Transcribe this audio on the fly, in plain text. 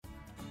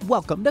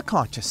Welcome to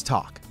Conscious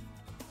Talk,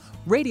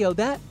 radio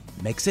that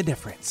makes a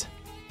difference.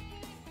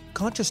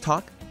 Conscious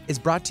Talk is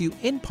brought to you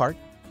in part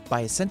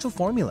by Essential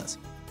Formulas,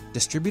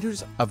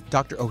 distributors of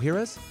Dr.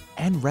 Ohhira's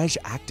and Reg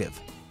Active,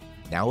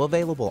 now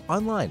available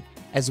online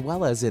as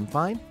well as in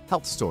fine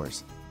health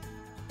stores.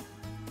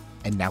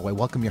 And now I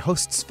welcome your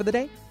hosts for the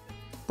day,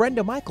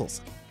 Brenda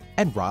Michaels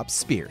and Rob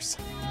Spears.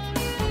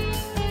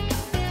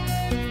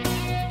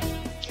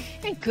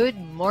 And good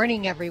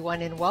morning,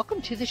 everyone, and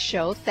welcome to the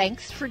show.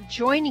 Thanks for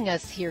joining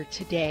us here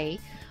today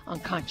on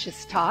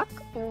Conscious Talk,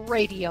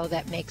 radio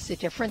that makes a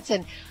difference.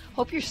 And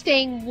hope you're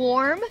staying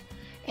warm,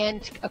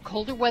 and a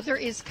colder weather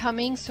is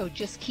coming, so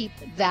just keep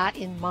that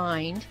in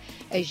mind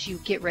as you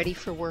get ready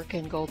for work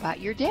and go about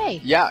your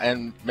day. Yeah,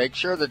 and make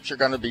sure that you're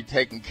going to be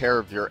taking care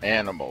of your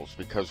animals,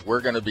 because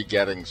we're going to be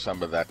getting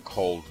some of that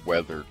cold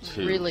weather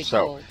too. Really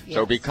cold, yes.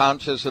 So be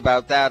conscious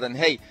about that. And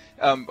hey,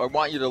 I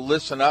want you to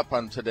listen up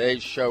on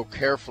today's show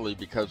carefully,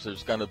 because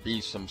there's going to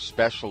be some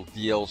special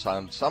deals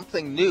on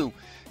something new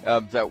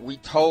that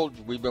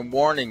we've been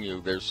warning you.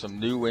 There's some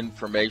new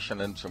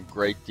information and some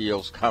great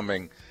deals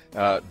coming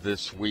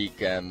this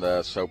week,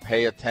 and so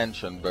pay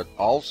attention. But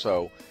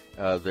also,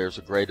 there's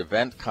a great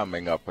event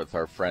coming up with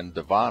our friend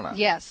Devana.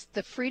 Yes,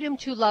 the Freedom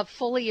to Love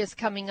Fully is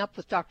coming up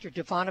with Dr.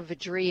 Devana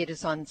Vidri. It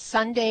is on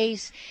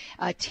Sundays,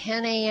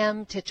 10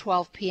 a.m. to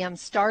 12 p.m.,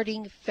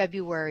 starting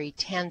February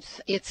 10th.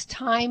 It's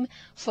time,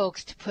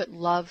 folks, to put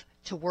love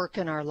to work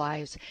in our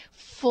lives.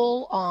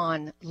 Full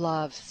on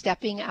love,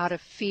 stepping out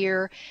of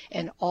fear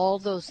and all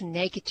those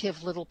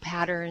negative little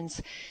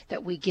patterns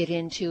that we get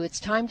into. It's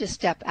time to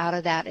step out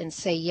of that and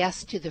say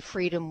yes to the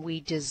freedom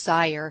we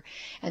desire.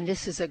 And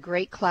this is a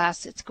great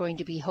class. It's going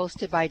to be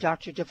hosted by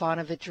Dr.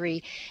 Devana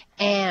Vidri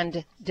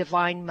and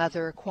Divine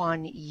Mother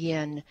Kuan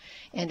Yin.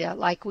 And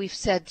like we've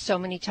said so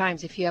many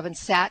times, if you haven't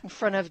sat in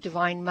front of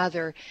Divine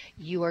Mother,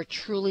 you are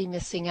truly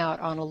missing out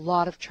on a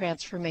lot of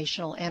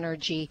transformational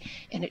energy,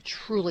 and it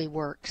truly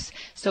works.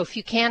 So if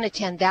you can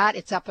attend that,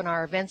 it's up on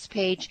our events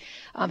page,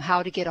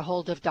 how to get a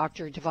hold of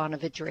Dr. Devana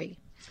Vidri.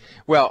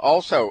 Well,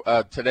 also,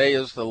 today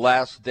is the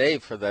last day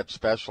for that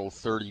special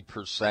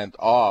 30%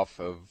 off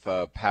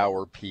of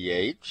Power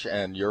pH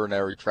and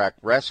urinary tract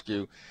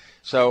rescue.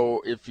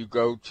 So if you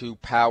go to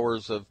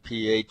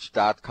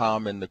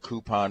powersofph.com in the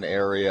coupon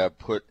area,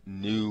 put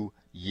New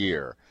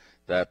Year.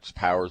 That's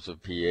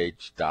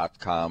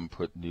powersofph.com,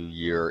 put New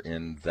Year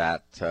in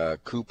that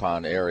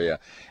coupon area.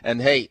 And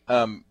hey,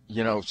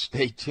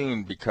 stay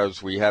tuned,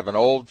 because we have an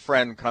old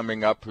friend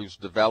coming up who's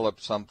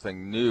developed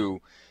something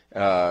new.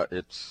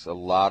 It's a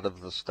lot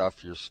of the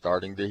stuff you're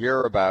starting to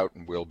hear about,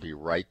 and we'll be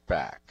right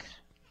back.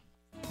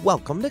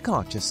 Welcome to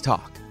Conscious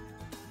Talk,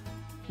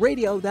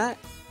 radio that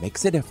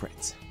makes a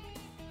difference.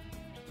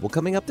 Well,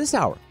 coming up this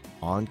hour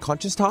on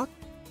Conscious Talk,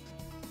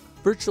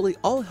 virtually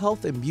all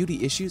health and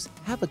beauty issues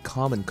have a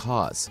common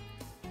cause: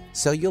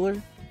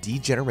 cellular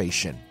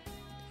degeneration.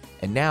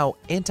 And now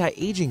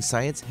anti-aging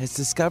science has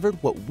discovered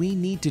what we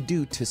need to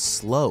do to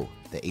slow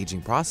the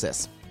aging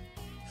process.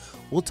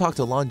 We'll talk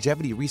to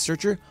longevity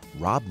researcher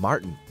Rob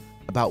Martin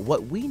about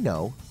what we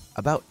know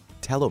about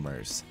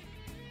telomeres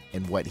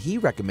and what he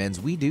recommends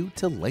we do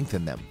to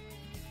lengthen them.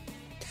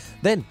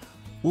 Then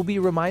we'll be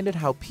reminded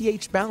how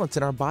pH balance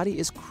in our body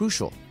is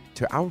crucial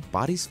to our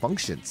body's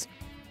functions.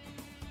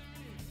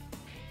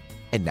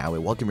 And now I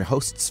welcome your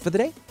hosts for the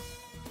day,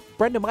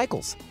 Brenda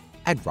Michaels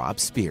and Rob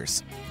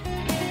Spears.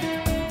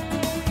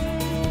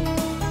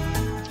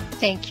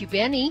 Thank you,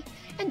 Benny,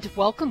 and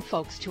welcome,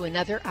 folks, to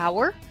another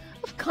hour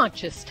of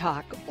Conscious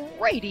Talk,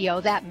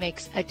 radio that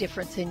makes a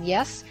difference. And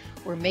yes,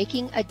 we're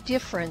making a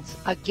difference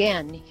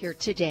again here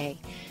today,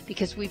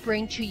 because we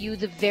bring to you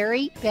the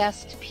very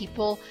best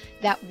people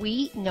that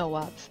we know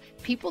of,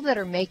 people that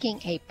are making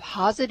a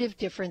positive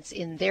difference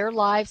in their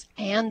lives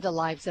and the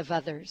lives of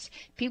others,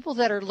 people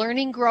that are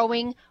learning,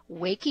 growing,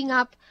 waking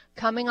up,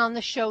 coming on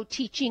the show,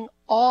 teaching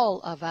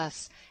all of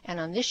us. And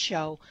on this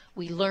show,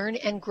 we learn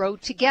and grow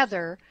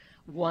together,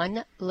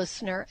 one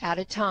listener at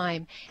a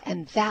time,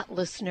 and that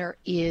listener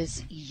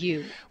is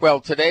you. Well,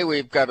 today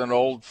we've got an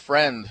old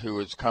friend who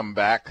has come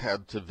back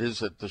to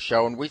visit the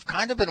show, and we've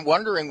kind of been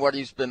wondering what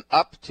he's been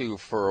up to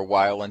for a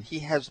while, and he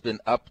has been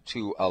up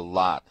to a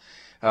lot.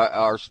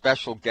 Our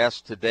special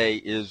guest today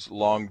is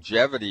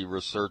longevity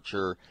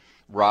researcher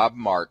Rob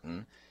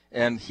Martin,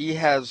 and he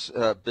has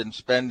been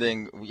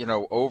spending,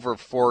 over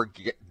 4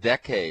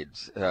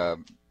 decades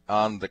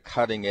on the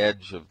cutting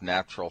edge of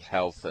natural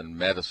health and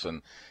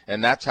medicine,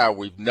 and that's how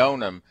we've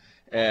known him.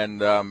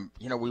 And,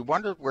 we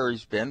wondered where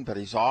he's been, but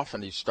he's off,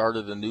 and he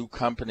started a new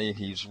company.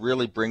 He's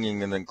really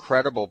bringing an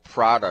incredible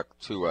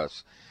product to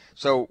us.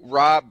 So,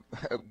 Rob,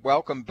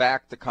 welcome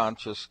back to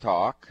Conscious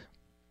Talk.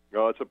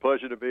 Oh, it's a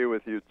pleasure to be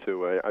with you,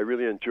 too. I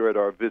really enjoyed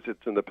our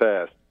visits in the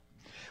past.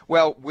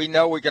 Well, we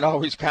know we can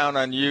always count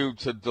on you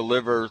to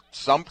deliver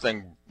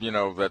something,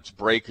 that's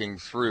breaking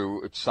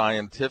through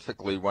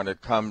scientifically when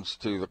it comes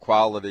to the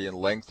quality and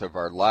length of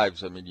our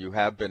lives. I mean, you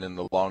have been in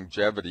the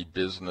longevity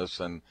business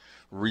and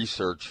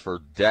research for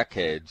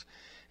decades.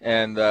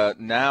 And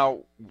now,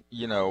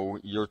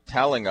 you're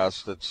telling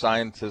us that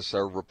scientists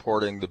are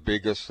reporting the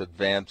biggest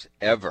advance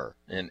ever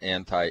in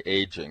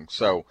anti-aging.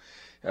 So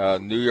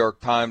New York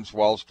Times,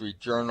 Wall Street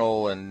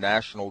Journal, and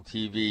national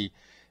TV,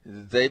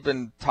 they've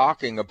been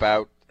talking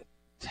about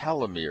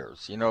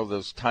telomeres,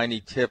 those tiny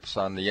tips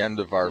on the end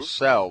of our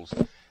cells.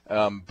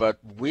 But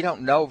we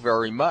don't know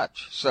very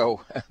much,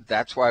 so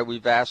that's why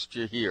we've asked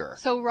you here.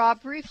 So,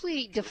 Rob,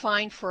 briefly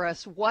define for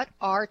us, what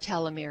are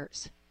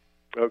telomeres?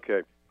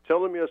 Okay.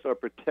 Telomeres are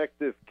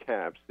protective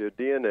caps. They're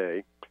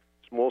DNA,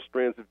 small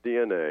strands of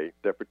DNA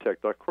that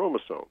protect our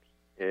chromosomes.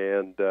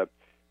 And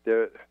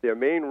their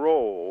main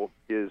role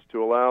is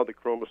to allow the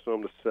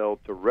chromosome, the cell,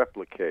 to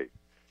replicate.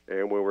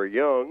 And when we're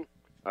young,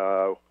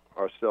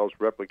 our cells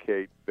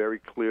replicate very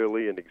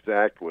clearly and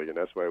exactly, and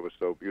that's why we're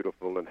so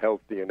beautiful and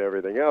healthy and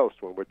everything else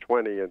when we're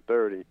 20 and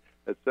 30,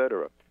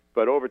 etc.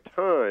 But over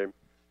time,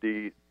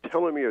 the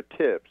telomere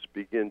tips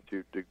begin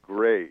to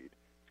degrade.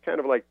 It's kind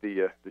of like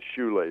the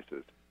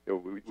shoelaces.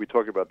 We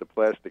talk about the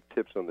plastic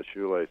tips on the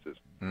shoelaces.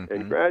 Mm-hmm.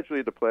 And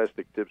gradually the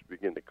plastic tips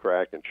begin to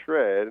crack and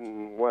shred,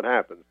 and what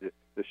happens?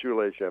 The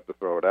shoelace, you have to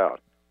throw it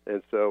out.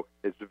 And so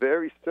it's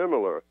very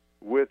similar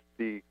with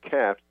the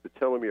caps, the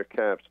telomere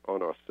caps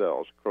on our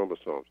cells,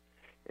 chromosomes.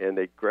 And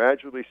they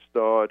gradually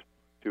start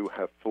to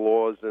have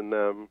flaws in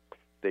them.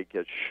 They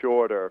get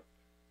shorter.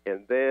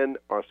 And then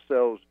our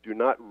cells do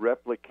not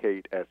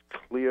replicate as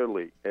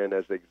clearly and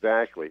as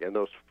exactly. And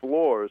those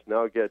flaws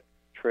now get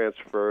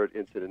transferred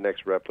into the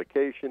next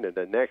replication and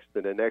the next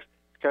and the next.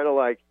 It's kind of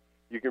like,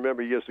 you can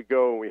remember years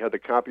ago when we had the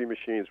copy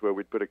machines where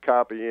we'd put a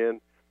copy in,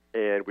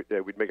 and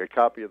we'd make a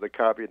copy of the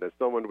copy, and then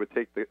someone would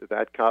take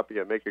that copy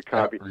and make a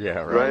copy.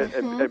 Yeah, right.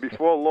 And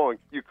before long,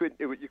 you couldn't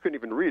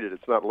even read it.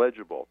 It's not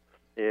legible.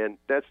 And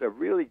that's a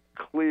really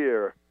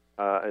clear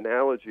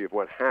analogy of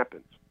what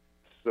happens.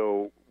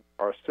 So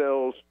our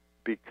cells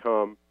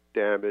become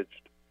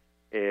damaged,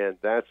 and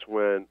that's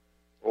when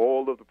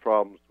all of the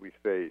problems we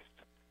face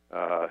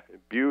in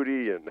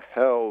beauty and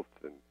health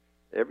and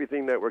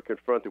everything that we're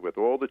confronted with,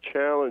 all the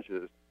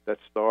challenges that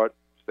start,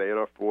 say, in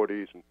our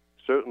 40s and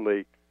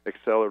certainly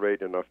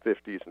accelerate in our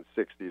 50s and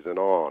 60s and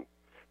on.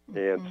 Mm-hmm.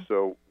 And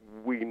so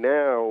we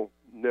now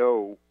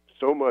know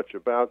so much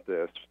about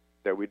this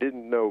that we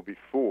didn't know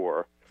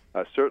before.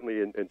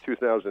 Certainly in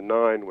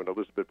 2009, when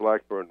Elizabeth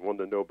Blackburn won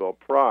the Nobel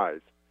Prize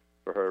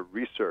for her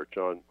research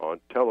on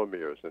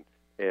telomeres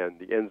and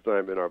the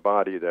enzyme in our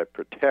body that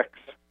protects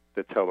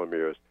the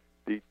telomeres,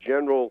 the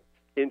general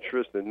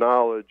interest and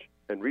knowledge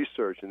and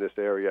research in this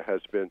area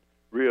has been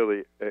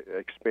really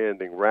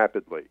expanding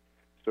rapidly.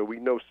 So we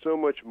know so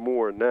much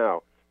more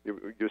now.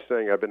 You're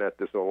saying I've been at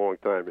this a long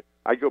time.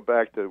 I go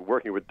back to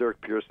working with Dirk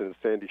Pearson and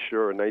Sandy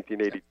Shur in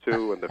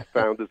 1982 and the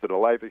founders of the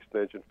Life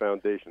Extension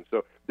Foundation.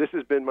 So this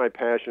has been my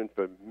passion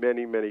for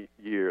many, many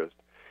years.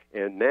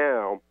 And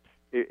now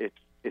it's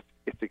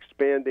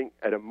expanding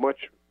at a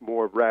much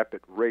more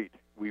rapid rate.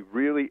 We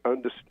really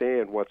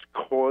understand what's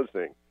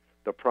causing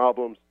the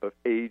problems of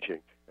aging.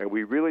 And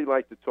we really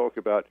like to talk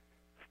about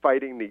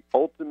fighting the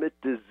ultimate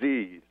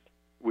disease,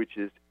 which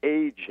is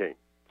aging.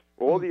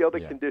 All the other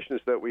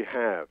conditions that we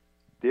have,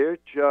 they're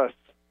just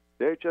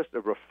a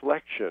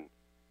reflection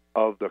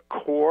of the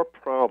core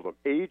problem.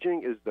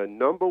 Aging is the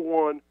number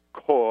one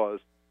cause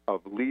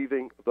of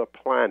leaving the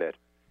planet,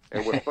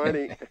 and we're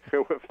finding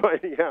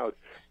out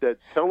that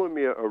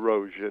telomere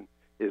erosion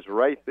is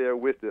right there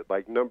with it,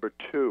 like number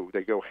two.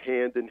 They go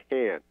hand in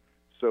hand.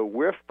 So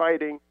we're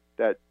fighting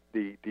that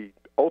the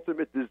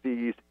ultimate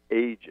disease,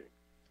 aging.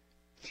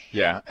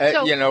 Yeah,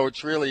 So,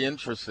 it's really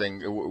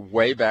interesting.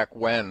 Way back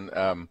when.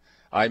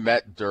 I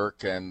met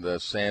Dirk and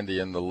Sandy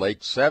in the late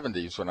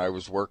 70s when I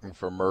was working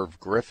for Merv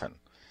Griffin.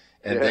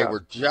 And they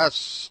were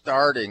just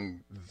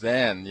starting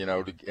then,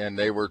 and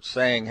they were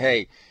saying,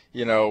 hey,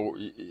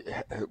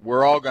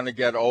 we're all going to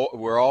get older.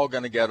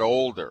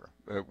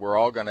 We're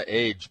all going to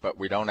age, but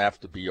we don't have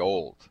to be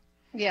old.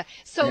 Yeah.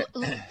 So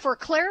for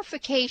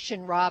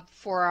clarification, Rob,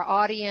 for our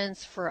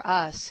audience, for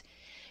us,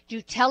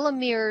 do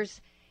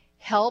telomeres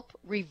help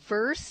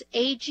reverse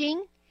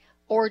aging,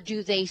 or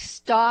do they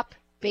stop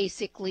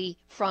basically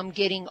from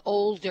getting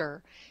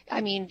older?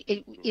 I mean,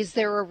 is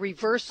there a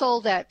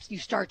reversal that you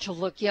start to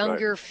look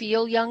younger, right,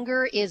 feel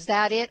younger? Is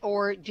that it?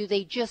 Or do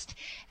they just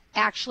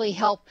actually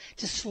help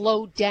to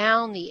slow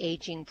down the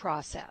aging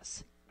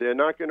process? They're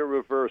not going to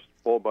reverse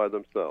all by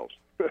themselves.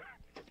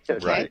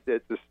 Right.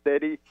 It's a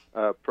steady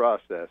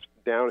process,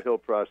 downhill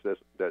process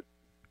that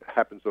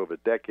happens over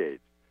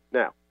decades.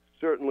 Now,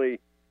 certainly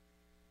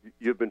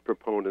you've been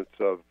proponents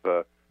of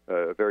a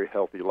very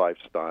healthy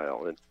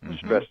lifestyle and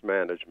stress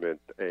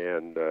management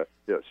and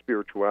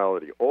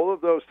spirituality. All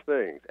of those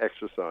things,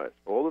 exercise,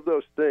 all of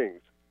those things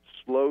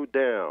slow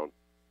down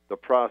the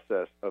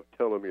process of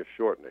telomere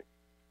shortening.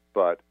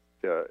 But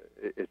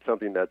it's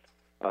something that's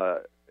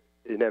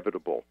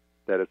inevitable,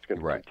 that it's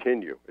going to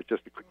continue. It's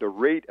just the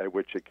rate at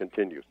which it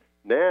continues.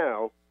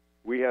 Now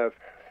we have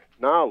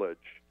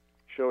knowledge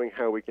showing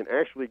how we can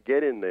actually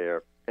get in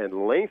there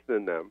and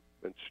lengthen them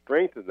and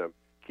strengthen them,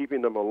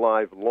 keeping them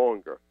alive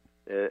longer.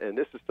 And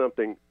this is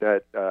something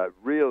that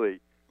really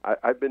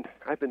I've been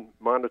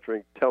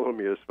monitoring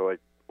telomeres for like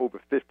over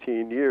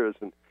 15 years,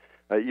 and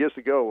years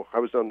ago I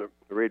was on the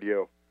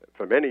radio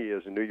for many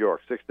years in New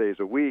York, 6 days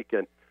a week,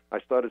 and I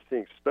started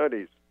seeing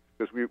studies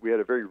because we had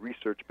a very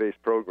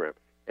research-based program,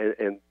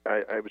 and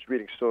I was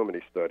reading so many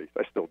studies.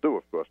 I still do,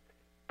 of course,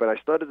 but I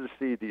started to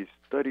see these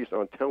studies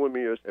on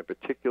telomeres and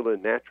particular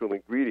natural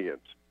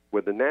ingredients,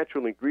 where the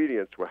natural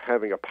ingredients were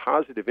having a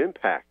positive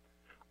impact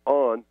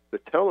on the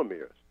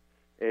telomeres.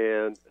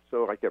 And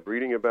so I kept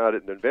reading about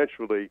it, and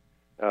eventually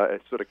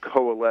it sort of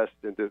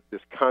coalesced into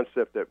this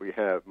concept that we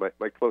have.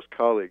 My close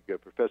colleague,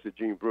 Professor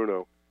Gene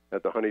Bruno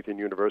at the Huntington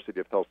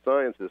University of Health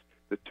Sciences,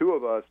 the two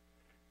of us,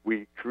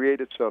 we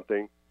created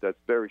something that's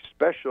very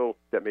special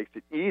that makes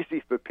it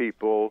easy for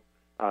people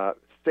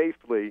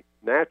safely,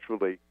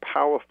 naturally,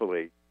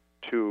 powerfully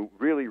to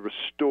really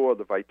restore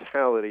the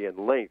vitality and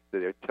length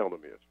of their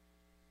telomeres.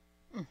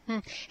 Mm-hmm.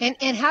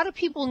 And how do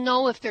people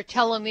know if their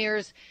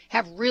telomeres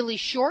have really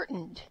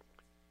shortened?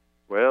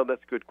 Well,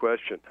 that's a good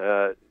question.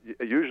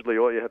 Usually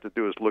all you have to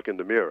do is look in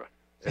the mirror.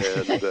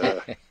 And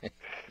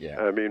yeah.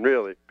 I mean,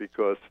 really,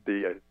 because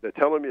the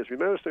telomeres,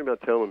 remember something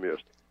about telomeres.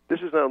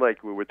 This is not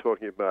like we were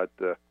talking about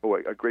a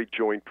great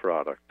joint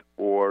product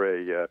or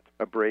a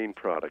brain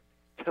product.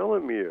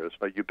 Telomeres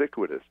are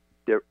ubiquitous.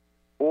 They're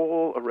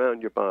all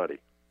around your body,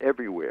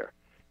 everywhere,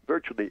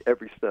 virtually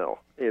every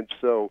cell. And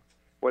so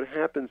what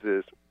happens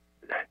is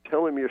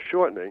telomere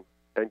shortening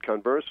and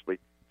conversely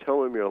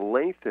telomere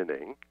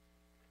lengthening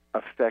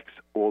affects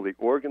all the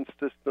organ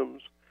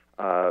systems,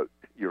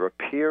 your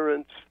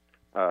appearance,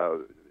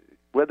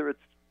 whether it's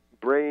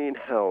brain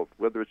health,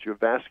 whether it's your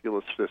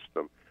vascular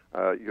system,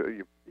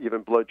 your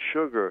even blood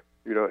sugar,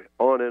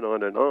 on and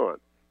on and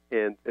on.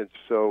 And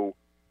so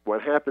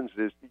what happens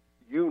is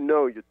your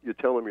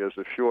telomeres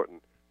are shortened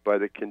by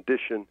the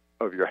condition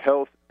of your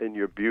health and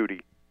your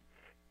beauty.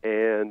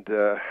 And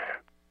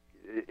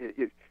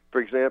for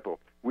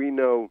example, we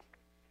know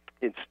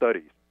in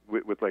studies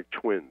with like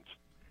twins,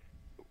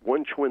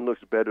 one twin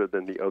looks better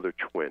than the other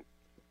twin.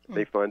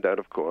 They find out,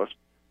 of course,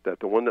 that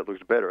the one that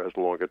looks better has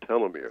longer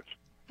telomeres.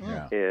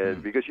 Yeah.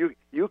 And because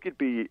you could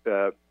be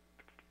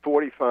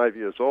 45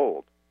 years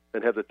old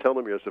and have the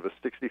telomeres of a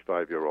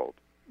 65-year-old.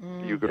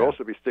 You could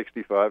also be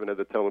 65 and have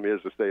the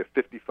telomeres of, say, a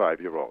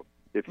 55-year-old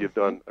if you've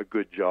done a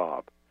good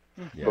job.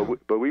 Yeah.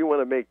 But we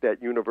want to make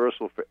that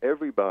universal for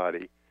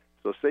everybody.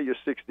 So say you're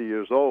 60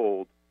 years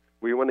old,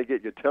 we want to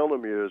get your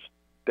telomeres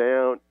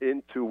down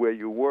into where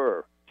you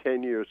were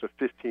 10 years or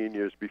 15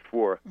 years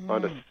before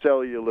on a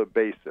cellular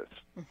basis.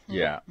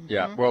 Yeah,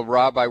 yeah. Well,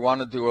 Rob, I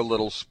want to do a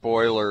little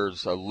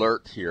spoilers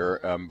alert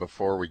here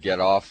before we get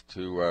off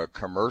to a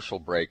commercial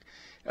break.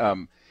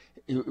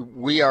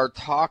 We are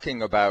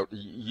talking about,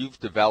 you've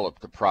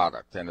developed a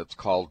product, and it's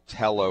called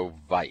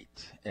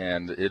TeloVite,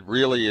 and it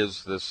really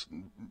is this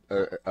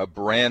a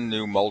brand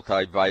new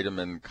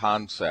multivitamin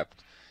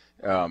concept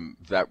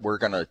that we're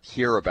going to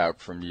hear about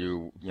from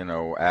you,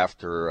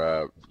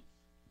 after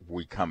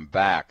we come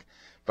back.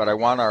 But I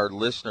want our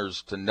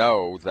listeners to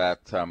know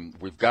that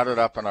we've got it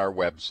up on our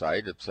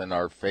website. It's in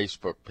our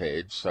Facebook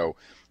page. So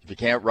if you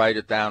can't write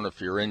it down, if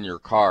you're in your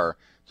car,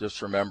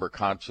 just remember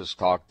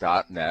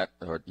ConsciousTalk.net,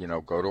 or,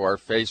 go to our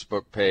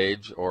Facebook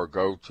page or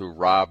go to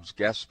Rob's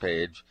guest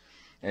page,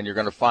 and you're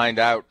going to find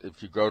out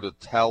if you go to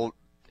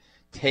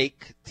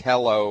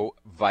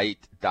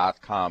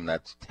TakeTeloVite.com.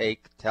 That's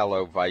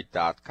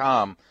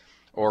TakeTeloVite.com,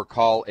 or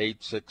call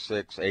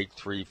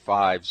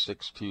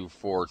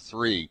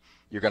 866-835-6243.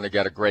 You're going to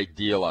get a great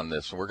deal on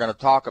this. And we're going to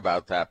talk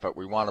about that, but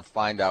we want to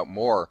find out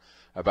more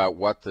about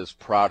what this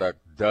product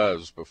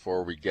does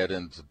before we get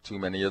into too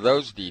many of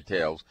those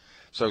details.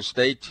 So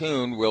stay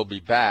tuned. We'll be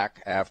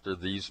back after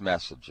these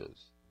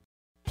messages.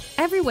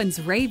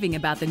 Everyone's raving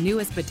about the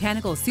newest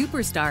botanical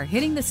superstar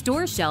hitting the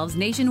store shelves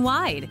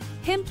nationwide.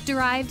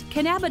 Hemp-derived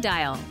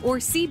cannabidiol, or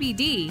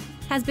CBD,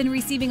 has been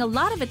receiving a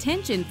lot of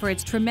attention for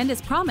its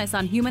tremendous promise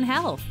on human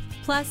health.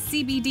 Plus,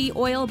 CBD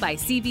Oil by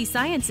CV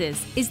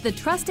Sciences is the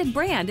trusted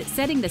brand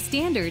setting the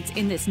standards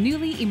in this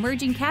newly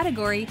emerging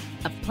category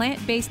of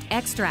plant-based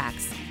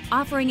extracts,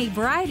 offering a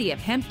variety of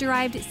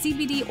hemp-derived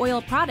CBD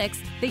oil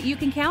products that you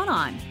can count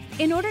on.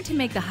 In order to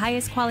make the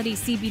highest quality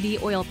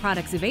CBD oil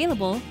products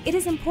available, it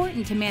is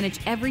important to manage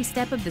every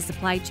step of the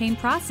supply chain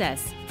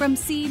process, from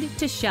seed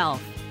to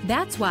shelf.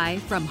 That's why,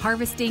 from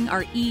harvesting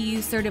our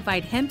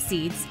EU-certified hemp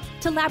seeds,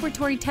 to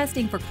laboratory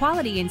testing for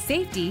quality and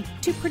safety,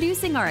 to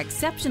producing our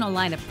exceptional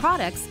line of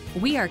products,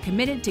 we are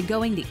committed to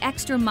going the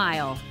extra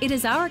mile. It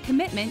is our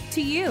commitment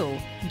to you.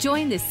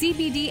 Join the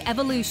CBD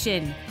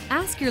evolution.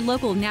 Ask your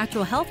local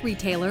natural health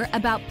retailer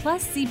about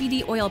Plus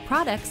CBD oil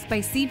products by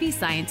CV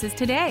Sciences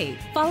today.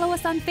 Follow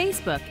us on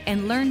Facebook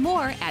and learn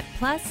more at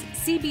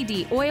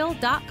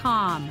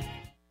pluscbdoil.com.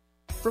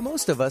 For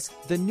most of us,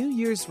 the New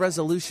Year's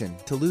resolution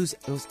to lose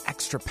those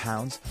extra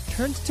pounds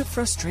turns to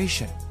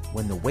frustration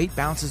when the weight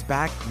bounces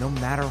back no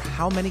matter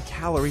how many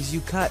calories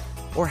you cut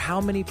or how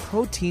many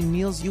protein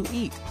meals you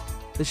eat.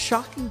 The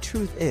shocking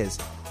truth is,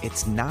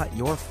 it's not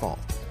your fault.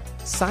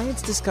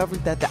 Science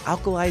discovered that the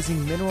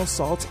alkalizing mineral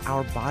salts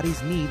our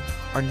bodies need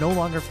are no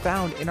longer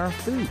found in our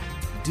food.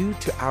 due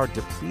to our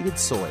depleted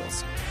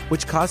soils,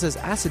 which causes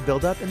acid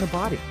buildup in the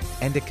body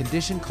and a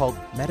condition called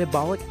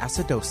metabolic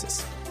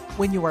acidosis.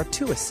 When you are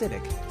too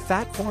acidic,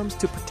 fat forms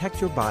to protect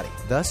your body.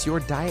 Thus, your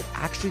diet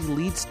actually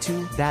leads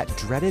to that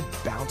dreaded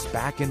bounce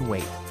back in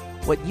weight.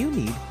 What you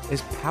need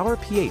is Power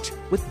pH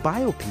with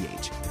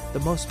BioPH,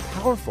 the most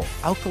powerful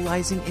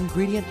alkalizing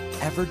ingredient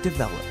ever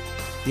developed.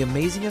 The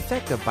amazing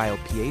effect of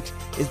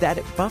BioPH is that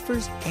it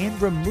buffers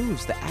and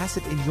removes the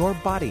acid in your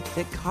body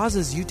that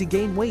causes you to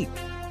gain weight.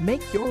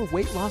 Make your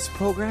weight loss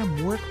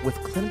program work with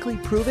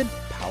clinically proven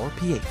Power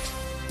pH.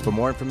 For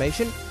more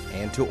information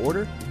and to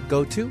order,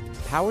 go to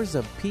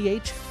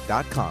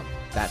powersofph.com.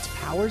 That's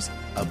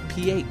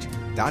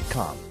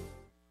powersofph.com.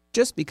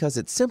 Just because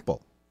it's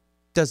simple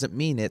doesn't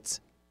mean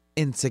it's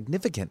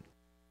insignificant.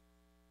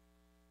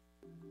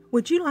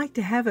 Would you like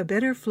to have a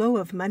better flow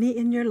of money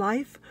in your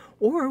life?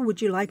 Or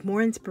would you like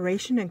more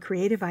inspiration and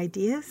creative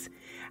ideas?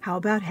 How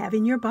about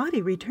having your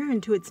body return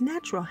to its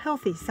natural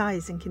healthy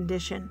size and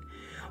condition?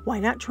 Why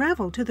not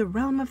travel to the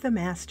realm of the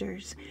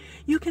masters?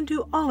 You can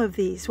do all of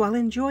these while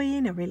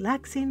enjoying a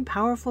relaxing,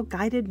 powerful,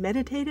 guided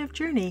meditative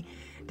journey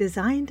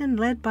designed and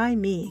led by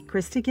me,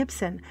 Krista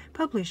Gibson,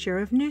 publisher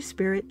of New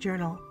Spirit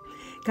Journal.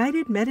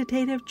 Guided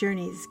meditative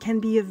journeys can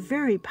be a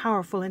very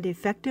powerful and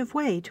effective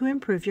way to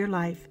improve your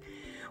life.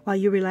 While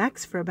you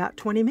relax for about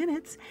 20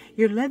 minutes,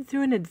 you're led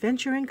through an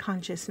adventure in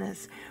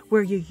consciousness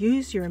where you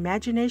use your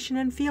imagination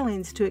and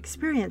feelings to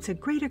experience a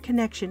greater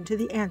connection to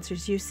the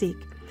answers you seek.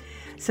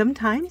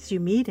 Sometimes you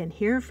meet and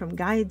hear from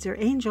guides or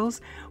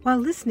angels while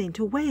listening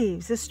to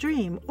waves, a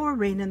stream, or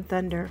rain and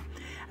thunder.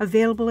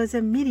 Available as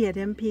immediate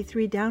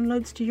MP3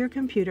 downloads to your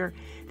computer,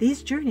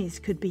 these journeys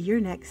could be your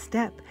next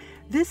step.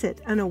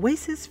 Visit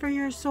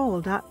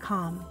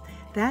anoasisforyoursoul.com.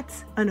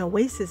 That's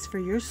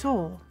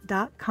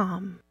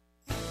anoasisforyoursoul.com.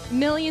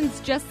 Millions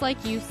just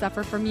like you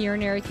suffer from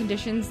urinary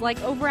conditions like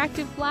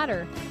overactive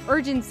bladder,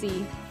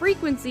 urgency,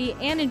 frequency,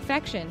 and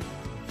infection.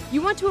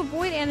 You want to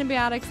avoid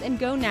antibiotics and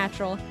go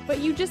natural, but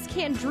you just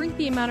can't drink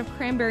the amount of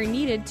cranberry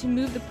needed to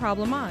move the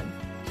problem on.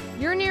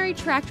 Urinary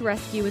Tract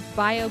Rescue with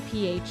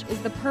BioPH is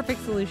the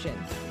perfect solution.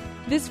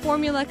 This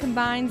formula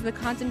combines the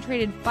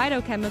concentrated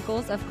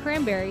phytochemicals of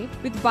cranberry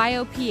with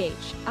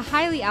BioPH, a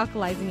highly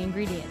alkalizing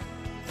ingredient.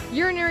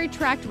 Urinary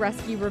Tract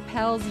Rescue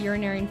repels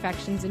urinary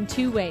infections in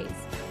two ways.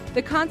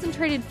 The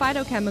concentrated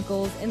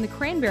phytochemicals in the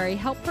cranberry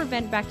help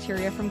prevent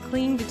bacteria from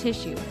clinging to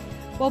tissue,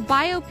 while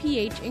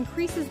BioPH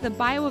increases the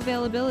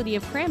bioavailability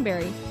of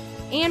cranberry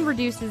and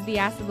reduces the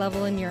acid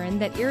level in urine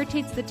that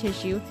irritates the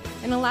tissue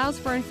and allows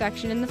for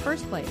infection in the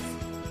first place.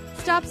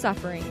 Stop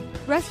suffering.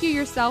 Rescue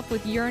yourself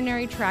with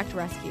Urinary Tract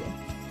Rescue.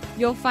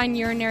 You'll find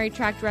Urinary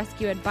Tract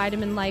Rescue at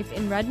Vitamin Life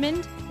in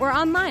Redmond or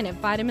online at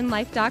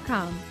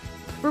vitaminlife.com.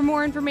 For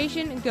more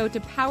information, go to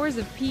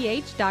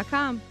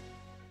powersofph.com.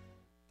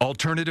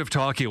 Alternative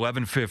Talk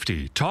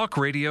 1150, talk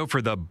radio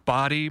for the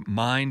body,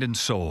 mind, and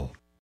soul.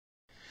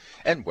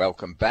 And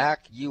welcome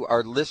back. You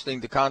are listening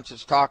to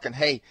Conscious Talk. And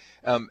hey,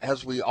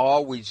 as we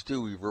always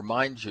do, we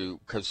remind you,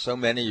 because so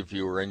many of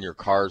you are in your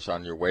cars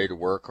on your way to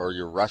work or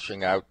you're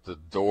rushing out the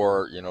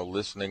door,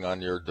 listening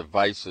on your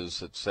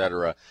devices,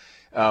 etc.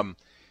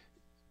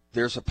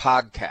 There's a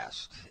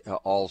podcast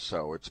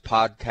also. It's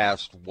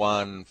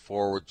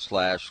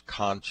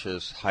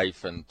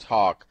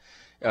podcast1/conscious-talk.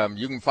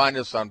 You can find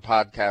us on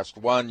Podcast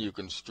One. You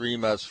can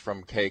stream us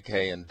from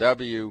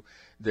KKNW.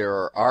 There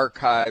are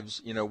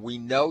archives. We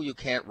know you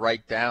can't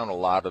write down a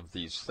lot of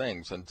these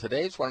things. And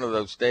today's one of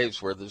those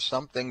days where there's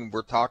something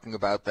we're talking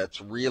about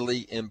that's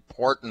really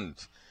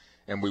important.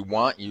 And we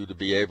want you to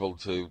be able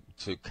to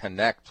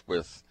connect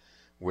with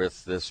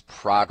this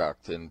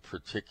product in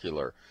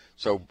particular.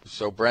 So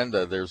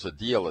Brenda, there's a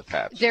deal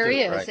attached. There to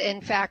it, is. right?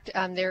 In fact,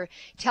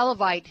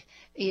 Televite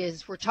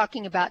we're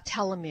talking about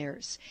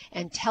telomeres,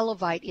 and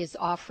Televite is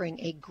offering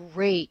a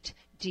great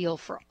deal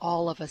for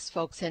all of us,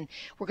 folks. And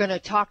we're going to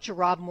talk to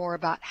Rob more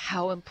about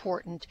how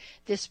important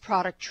this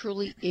product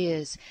truly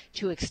is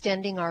to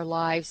extending our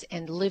lives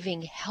and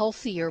living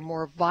healthier,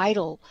 more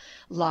vital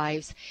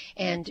lives.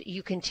 And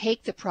you can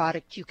take the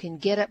product, you can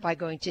get it by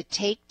going to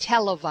Take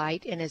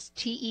Televite, and it's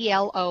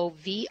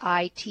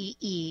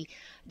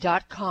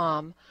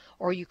TELOVITE.com,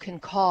 or you can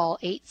call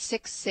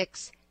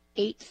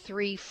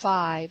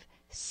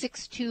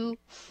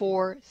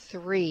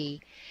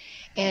 866-835-6243.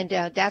 And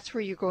that's where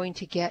you're going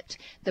to get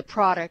the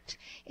product.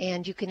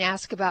 And you can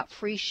ask about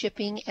free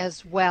shipping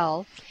as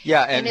well.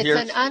 Yeah, and it's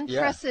an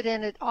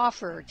unprecedented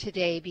offer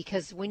today,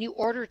 because when you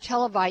order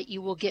Televite,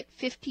 you will get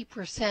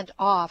 50%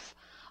 off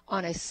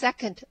on a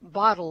second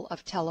bottle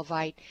of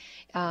Televite,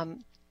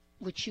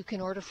 which you can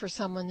order for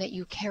someone that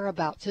you care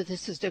about. So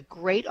this is a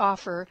great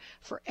offer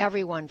for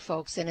everyone,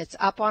 folks. And it's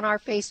up on our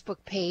Facebook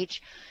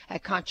page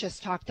at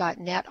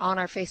ConsciousTalk.net, on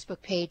our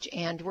Facebook page.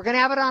 And we're going to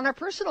have it on our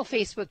personal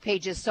Facebook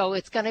pages. So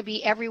it's going to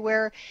be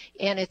everywhere.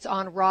 And it's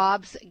on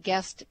Rob's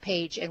guest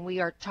page. And we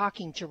are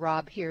talking to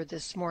Rob here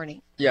this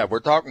morning. Yeah,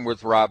 we're talking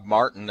with Rob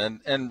Martin.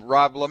 And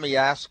Rob, let me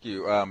ask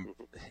you,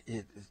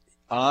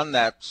 on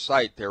that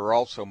site, there are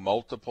also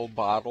multiple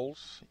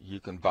bottles. You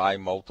can buy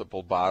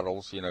multiple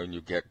bottles, and you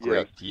get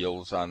great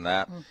deals on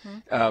that.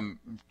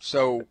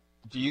 So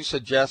do you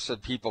suggest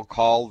that people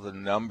call the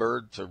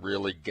number to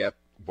really get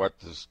what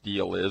this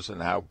deal is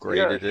and how great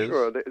it is? Yeah,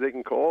 sure. They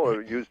can call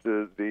or use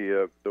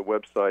the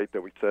website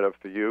that we set up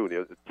for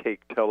you,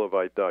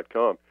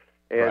 TakeTelevite.com.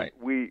 And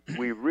we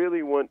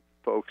really want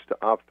folks to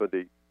opt for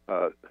the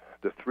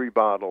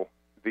 3-bottle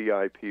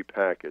VIP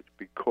package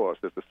because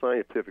there's a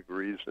scientific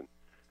reason,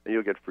 and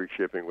you'll get free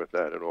shipping with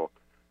that and all.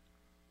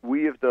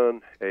 We have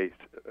done a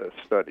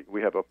study.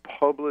 We have a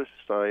published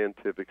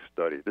scientific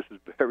study. This is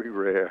very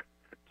rare.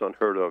 It's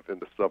unheard of in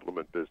the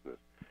supplement business.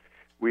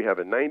 We have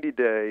a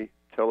 90-day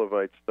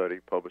Televite study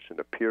published in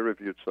a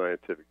peer-reviewed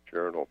scientific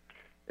journal,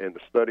 and the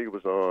study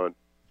was on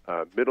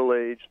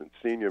middle-aged and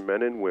senior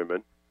men and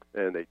women,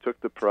 and they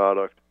took the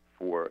product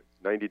for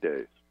 90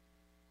 days.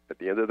 At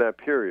the end of that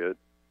period,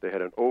 they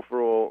had an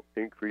overall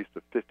increase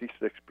of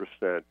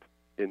 56%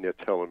 in their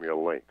telomere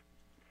length.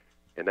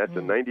 And that's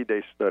a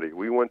 90-day study.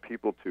 We want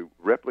people to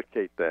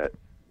replicate that,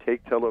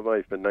 take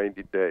Televite for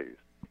 90 days,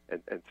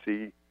 and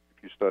see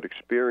if you start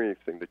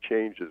experiencing the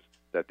changes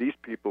that these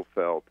people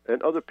felt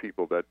and other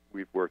people that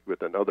we've worked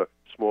with in other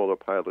smaller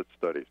pilot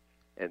studies,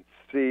 and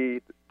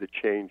see the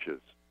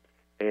changes.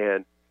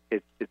 And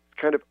it's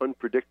kind of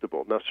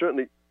unpredictable. Now,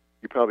 certainly,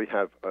 you probably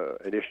have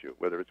an issue,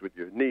 whether it's with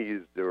your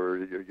knees or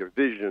your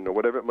vision or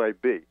whatever it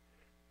might be,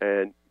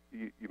 and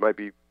you might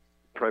be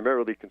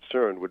primarily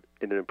concerned with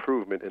an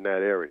improvement in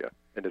that area.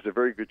 And there's a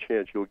very good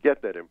chance you'll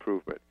get that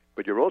improvement.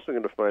 But you're also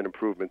going to find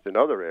improvements in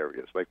other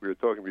areas, like we were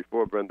talking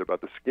before, Brenda,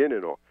 about the skin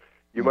and all.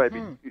 You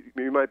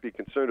might be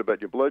concerned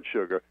about your blood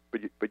sugar,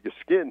 but your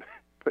skin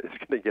is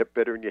going to get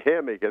better, and your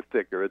hair may get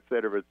thicker, et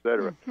cetera, et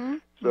cetera.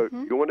 So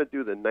you want to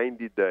do the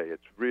 90-day.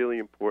 It's really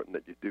important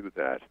that you do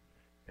that.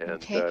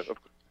 And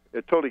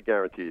it's totally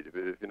guaranteed. If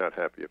you're not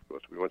happy, of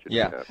course, we want you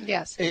to be happy.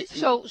 Yes.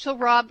 So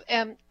Rob,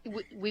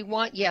 we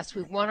want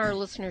our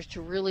listeners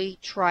to really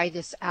try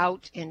this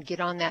out and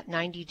get on that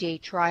 90-day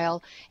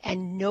trial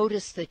and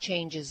notice the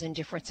changes and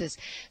differences.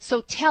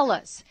 So tell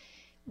us,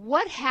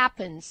 what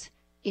happens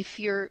if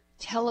your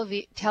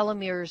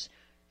telomeres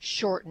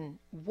shorten?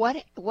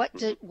 What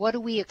do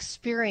we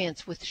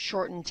experience with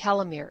shortened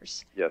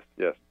telomeres? Yes.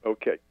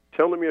 Okay.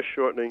 Telomere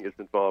shortening is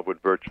involved with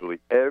virtually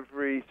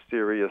every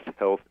serious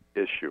health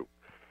issue.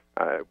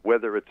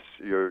 Whether it's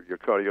your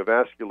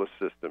cardiovascular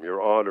system,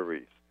 your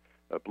arteries,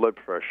 blood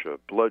pressure,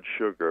 blood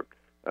sugar,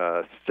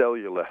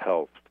 cellular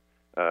health,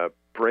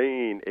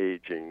 brain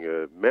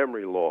aging,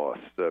 memory loss,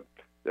 the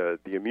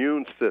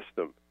immune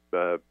system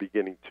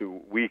beginning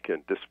to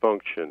weaken,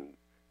 dysfunction,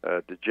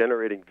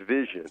 degenerating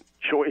vision,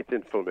 joint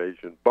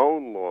inflammation,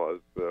 bone loss,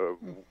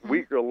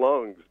 weaker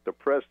lungs,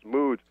 depressed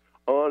moods,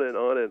 on and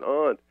on and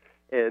on.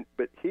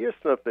 But here's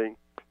something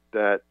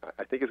that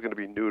I think is going to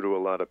be new to a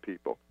lot of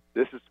people.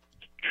 This is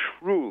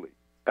truly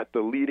at the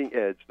leading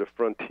edge, the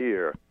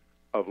frontier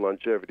of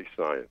longevity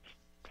science.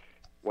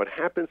 What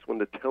happens when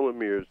the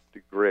telomeres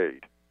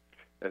degrade,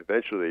 and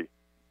eventually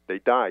they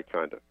die,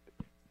 kind of.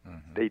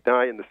 They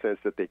die in the sense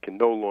that they can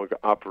no longer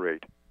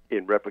operate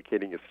in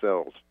replicating your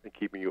cells and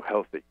keeping you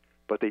healthy.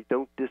 But they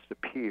don't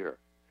disappear.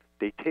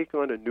 They take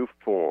on a new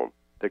form.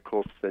 They're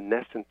called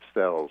senescent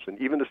cells,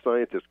 and even the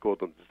scientists call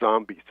them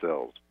zombie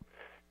cells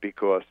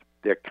because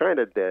they're kind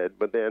of dead,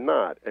 but they're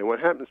not. And what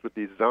happens with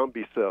these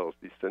zombie cells,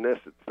 these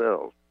senescent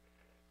cells,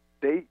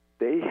 they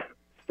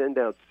send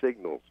out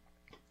signals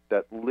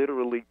that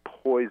literally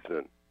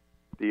poison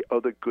the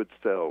other good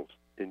cells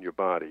in your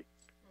body.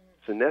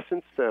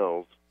 Senescent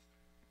cells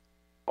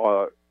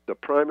are the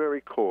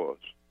primary cause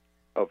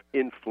of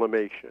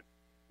inflammation.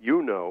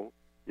 You know,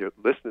 your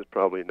listeners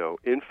probably know,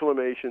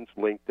 inflammation's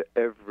linked to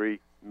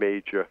every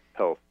major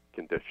health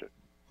condition.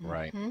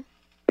 Right.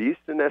 These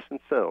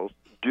senescent cells,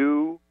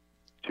 due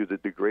to the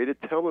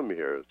degraded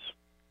telomeres,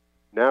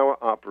 now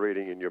are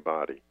operating in your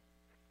body.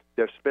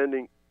 They're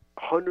spending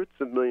hundreds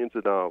of millions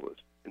of dollars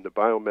in the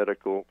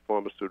biomedical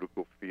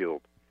pharmaceutical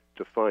field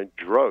to find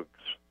drugs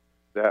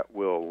that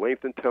will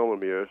lengthen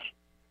telomeres,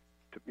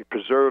 to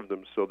preserve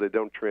them so they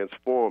don't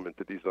transform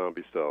into these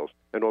zombie cells,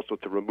 and also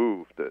to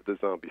remove the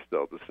zombie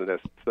cells, the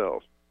senescent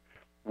cells.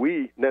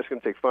 And that's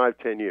going to take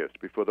 5-10 years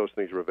before those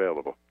things are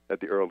available at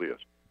the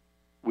earliest.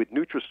 With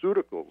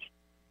nutraceuticals,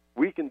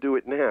 we can do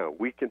it now.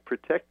 We can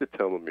protect the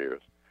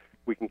telomeres.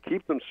 We can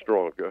keep them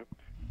stronger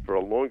for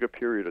a longer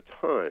period of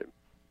time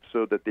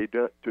so that they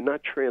do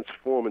not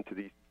transform into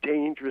these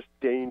dangerous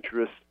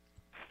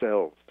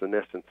cells,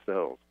 senescent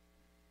cells.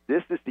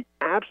 This is the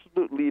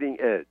absolute leading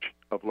edge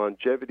of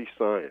longevity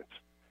science,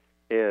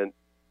 and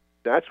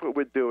that's what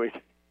we're doing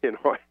in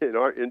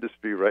our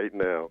industry right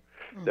now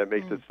that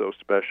makes it so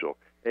special.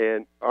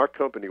 And our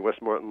company,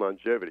 West Martin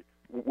Longevity,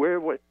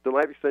 the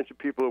Life Extension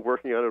people are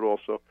working on it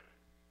also.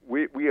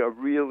 We are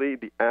really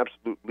the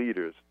absolute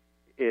leaders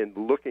in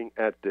looking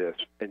at this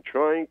and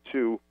trying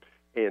to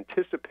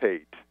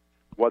anticipate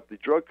what the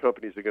drug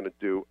companies are going to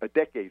do a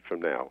decade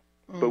from now.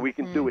 But we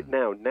can do it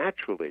now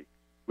naturally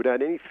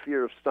without any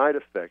fear of side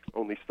effects,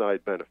 only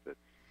side benefits.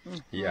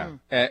 Yeah,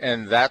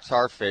 and that's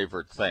our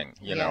favorite thing,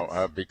 you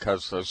know,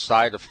 because those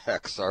side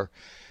effects are,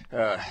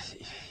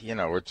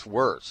 it's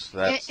worse.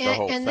 That's the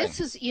whole thing. And this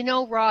is,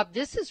 Rob,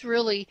 this is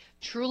really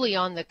truly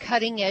on the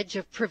cutting edge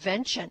of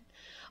prevention.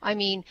 I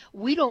mean,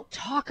 we don't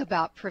talk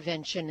about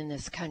prevention in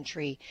this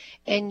country,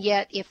 and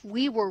yet if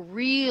we were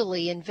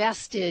really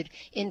invested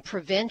in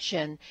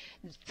prevention,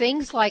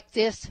 things like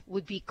this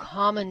would be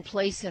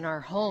commonplace in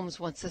our homes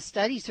once the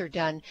studies are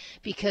done,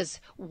 because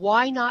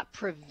why not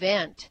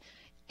prevent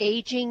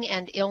aging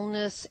and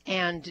illness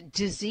and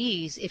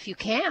disease if you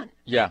can?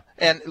 Yeah,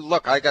 and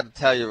look, I got to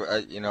tell you,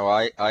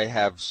 I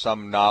have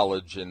some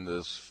knowledge in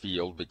this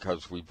field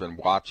because we've been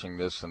watching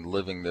this and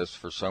living this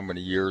for so many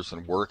years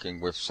and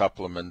working with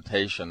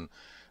supplementation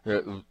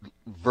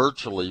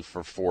virtually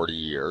for 40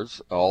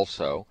 years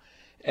also.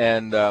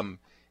 And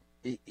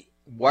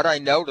what I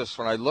noticed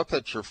when I looked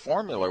at your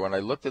formula, when I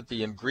looked at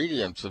the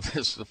ingredients of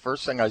this, the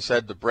first thing I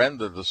said to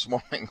Brenda this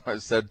morning, I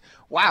said,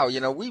 wow,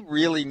 we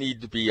really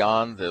need to be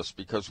on this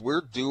because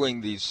we're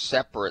doing these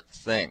separate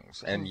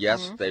things. And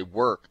yes, they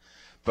work,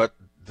 but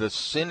the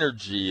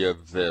synergy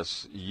of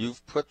this,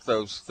 you've put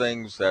those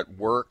things that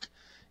work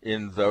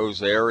in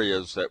those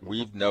areas that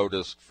we've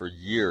noticed for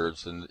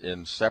years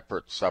in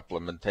separate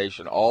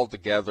supplementation all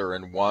together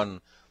in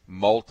one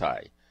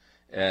multi.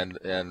 And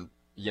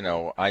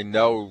I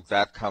know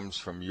that comes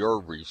from your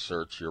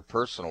research, your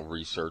personal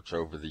research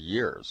over the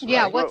years.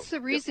 Yeah, right? what's the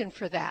reason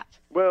for that?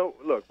 Well,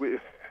 look,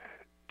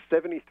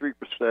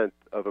 73%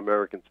 of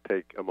Americans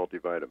take a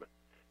multivitamin.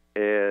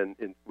 And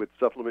with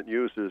supplement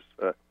users,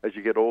 as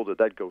you get older,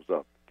 that goes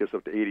up. It gets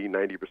up to 80,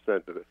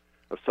 90% of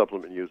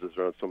supplement users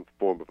are on some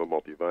form of a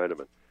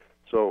multivitamin.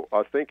 So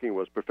our thinking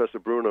was, Professor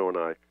Bruno and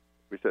I,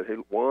 we said, hey,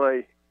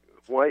 why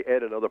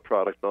add another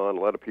product on? A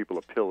lot of people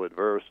are pill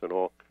adverse and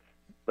all.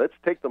 Let's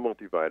take the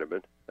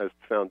multivitamin as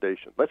the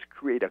foundation. Let's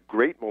create a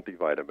great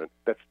multivitamin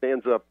that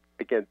stands up,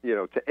 again,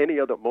 to any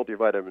other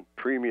multivitamin,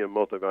 premium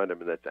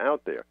multivitamin that's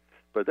out there.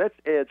 But let's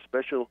add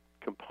special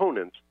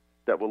components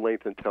that will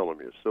lengthen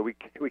telomeres. So we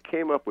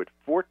came up with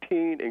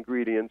 14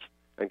 ingredients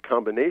and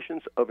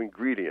combinations of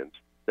ingredients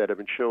that have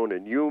been shown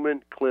in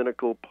human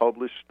clinical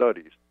published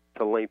studies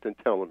to lengthen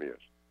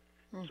telomeres.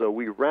 So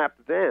we wrap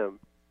them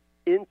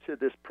into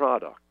this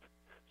product.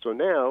 So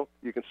now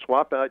you can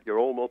swap out your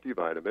old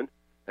multivitamin,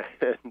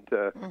 and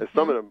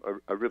some of them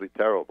are really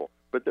terrible,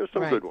 but there's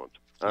some good ones.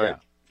 All right,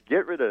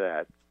 get rid of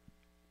that.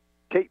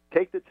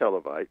 Take the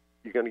Televite.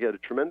 You're going to get a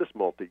tremendous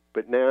multi,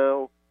 but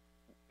now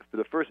for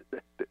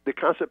the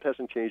concept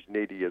hasn't changed in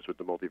 80 years with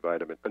the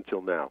multivitamin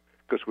until now,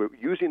 because we're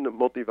using the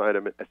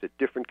multivitamin as a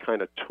different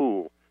kind of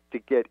tool to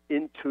get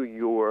into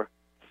your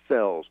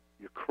cells,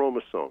 your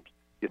chromosomes,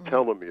 your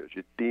telomeres,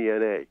 your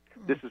DNA.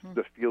 This is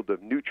the field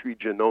of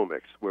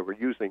nutrigenomics, where we're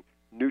using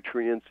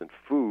nutrients and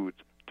foods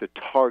to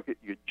target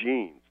your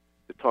genes,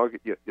 to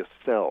target your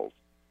cells.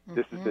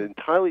 This is an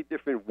entirely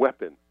different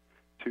weapon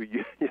to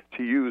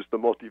use the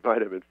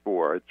multivitamin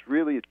for. It's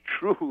really,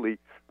 truly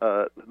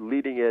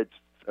leading-edge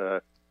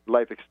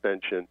life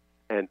extension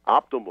and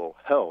optimal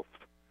health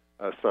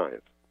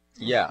science.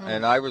 Yeah,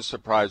 and I was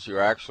surprised you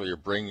actually are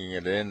bringing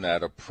it in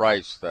at a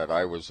price that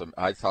I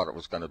thought it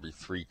was going to be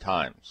 3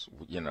 times,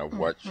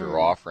 what you're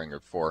offering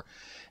it for.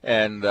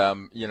 And,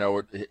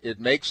 it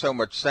makes so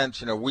much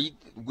sense. We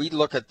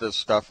look at this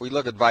stuff, we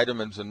look at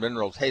vitamins and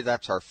minerals, hey,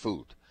 that's our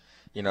food.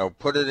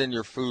 Put it in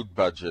your food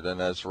budget. And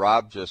as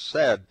Rob just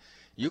said,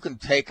 you can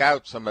take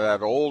out some of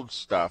that old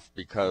stuff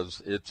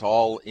because it's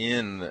all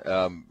in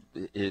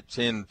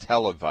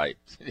Televite,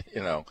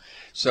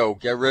 So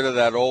get rid of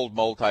that old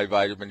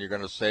multivitamin. You're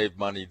going to save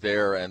money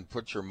there and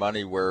put your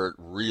money where it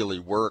really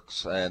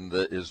works and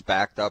is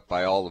backed up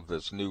by all of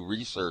this new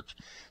research.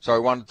 So I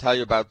want to tell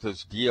you about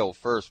this deal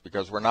first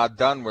because we're not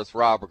done with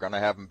Rob. We're going to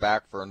have him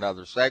back for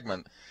another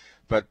segment.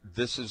 But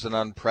this is an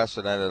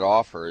unprecedented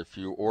offer. If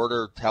you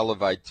order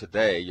Televite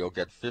today, you'll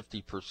get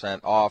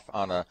 50% off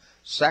on a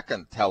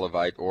second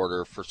Televite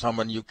order for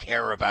someone you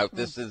care about.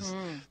 This is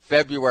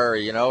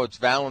February, it's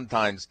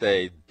Valentine's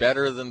Day,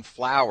 better than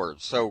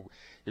flowers. So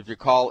if you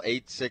call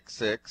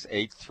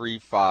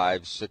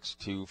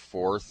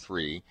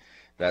 866-835-6243,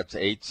 that's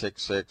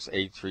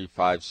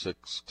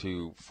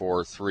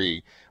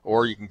 866-835-6243,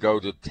 or you can go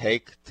to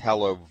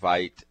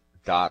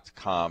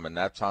TakeTelevite.com, and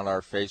that's on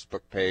our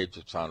Facebook page.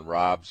 It's on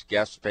Rob's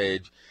guest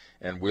page,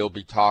 and we'll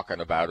be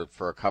talking about it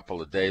for a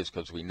couple of days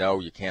because we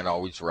know you can't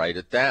always write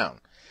it down.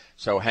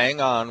 So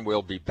hang on.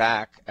 We'll be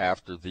back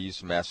after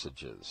these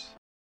messages.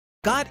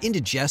 Got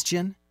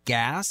indigestion,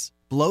 gas,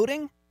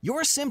 bloating?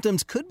 Your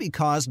symptoms could be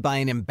caused by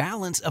an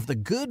imbalance of the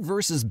good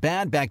versus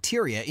bad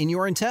bacteria in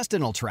your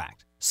intestinal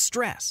tract.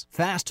 Stress,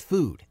 fast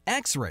food,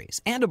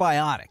 x-rays,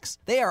 antibiotics,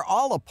 they are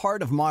all a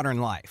part of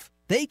modern life.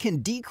 They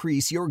can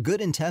decrease your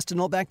good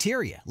intestinal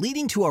bacteria,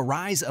 leading to a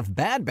rise of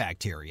bad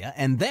bacteria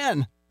and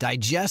then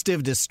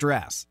digestive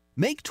distress.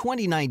 Make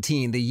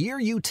 2019 the year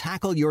you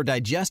tackle your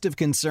digestive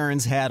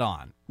concerns head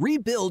on.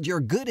 Rebuild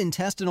your good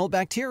intestinal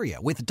bacteria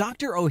with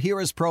Dr.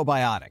 Ohhira's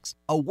Probiotics,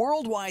 a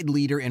worldwide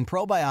leader in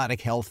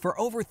probiotic health for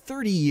over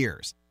 30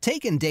 years.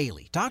 Taken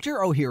daily, Dr.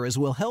 Ohhira's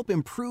will help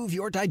improve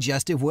your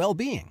digestive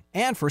well-being.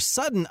 And for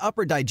sudden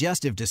upper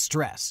digestive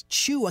distress,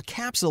 chew a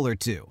capsule or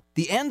two.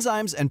 The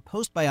enzymes and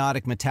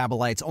postbiotic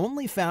metabolites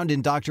only found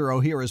in Dr.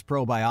 Ohhira's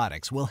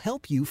probiotics will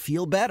help you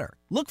feel better.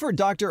 Look for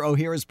Dr.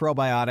 Ohhira's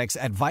probiotics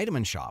at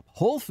Vitamin Shop,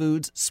 Whole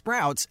Foods,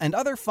 Sprouts, and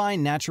other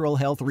fine natural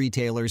health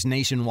retailers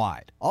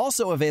nationwide.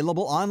 Also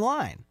available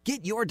online.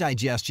 Get your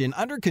digestion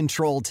under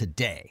control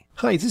today.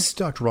 Hi, this is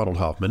Dr. Ronald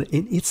Hoffman,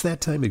 and it's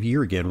that time of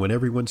year again when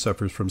everyone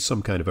suffers from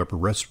some kind of upper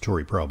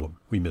respiratory problem.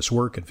 We miss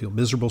work and feel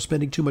miserable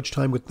spending too much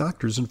time with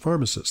doctors and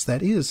pharmacists.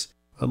 That is,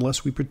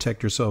 unless we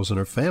protect ourselves and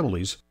our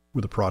families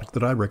with a product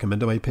that I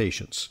recommend to my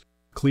patients,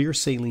 Xlear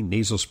Saline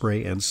Nasal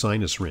Spray and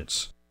Sinus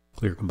Rinse.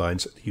 Xlear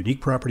combines the unique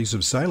properties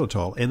of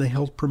xylitol and the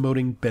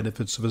health-promoting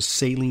benefits of a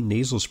saline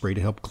nasal spray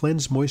to help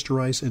cleanse,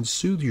 moisturize, and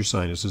soothe your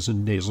sinuses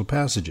and nasal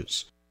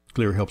passages.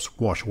 Xlear helps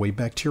wash away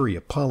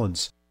bacteria,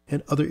 pollens,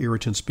 and other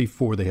irritants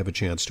before they have a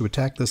chance to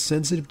attack the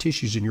sensitive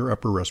tissues in your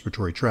upper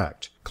respiratory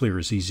tract. Xlear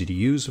is easy to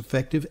use,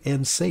 effective,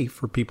 and safe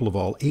for people of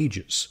all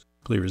ages.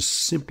 Xlear is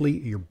simply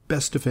your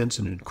best defense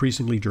in an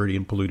increasingly dirty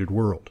and polluted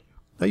world.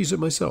 I use it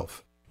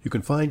myself. You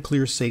can find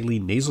Xlear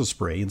Saline Nasal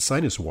Spray and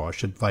Sinus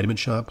Wash at Vitamin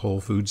Shop,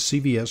 Whole Foods,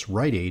 CVS,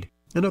 Rite Aid,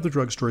 and other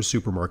drugstores,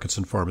 supermarkets,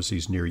 and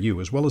pharmacies near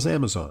you, as well as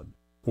Amazon.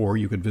 Or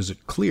you can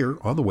visit Xlear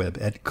on the web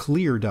at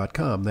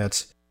xlear.com.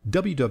 That's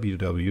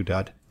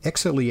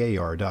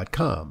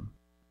www.xlear.com.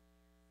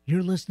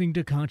 You're listening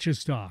to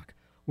Conscious Talk,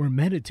 where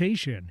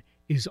meditation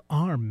is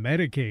our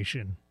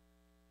medication.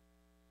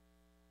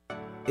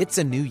 It's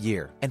a new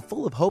year and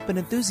full of hope and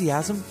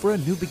enthusiasm for a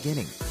new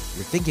beginning.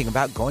 You're thinking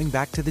about going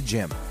back to the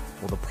gym.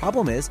 Well, the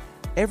problem is,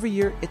 every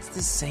year it's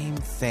the same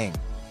thing.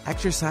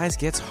 Exercise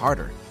gets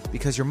harder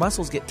because your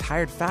muscles get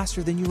tired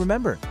faster than you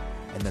remember.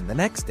 And then the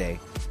next day,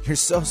 you're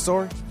so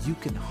sore you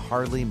can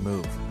hardly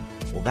move.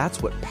 Well,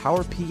 that's what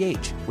Power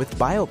pH with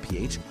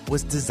BioPH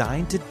was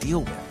designed to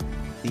deal with.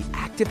 The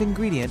active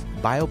ingredient,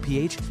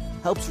 BioPH,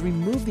 helps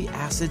remove the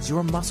acids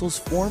your muscles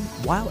form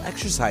while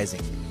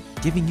exercising,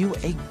 giving you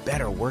a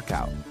better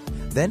workout.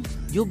 Then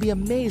you'll be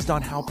amazed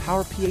on how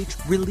Power pH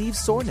relieves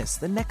soreness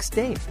the next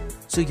day,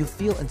 so you'll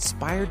feel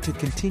inspired to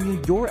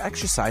continue your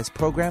exercise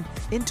program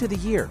into the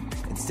year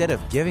instead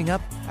of giving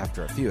up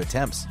after a few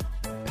attempts.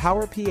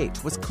 Power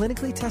pH was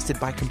clinically tested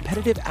by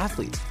competitive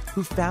athletes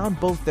who found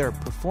both their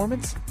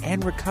performance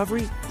and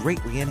recovery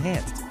greatly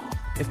enhanced.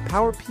 If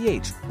Power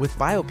pH with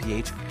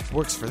BioPH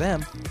works for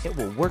them, it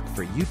will work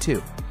for you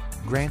too.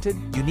 Granted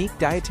unique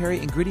dietary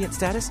ingredient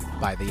status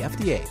by the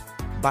FDA.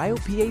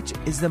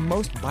 BioPH is the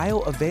most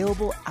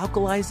bioavailable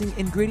alkalizing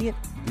ingredient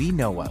we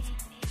know of.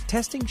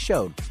 Testing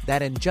showed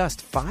that in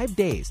just 5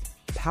 days,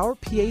 Power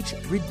pH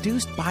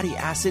reduced body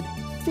acid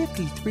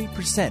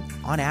 53%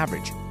 on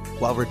average,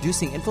 while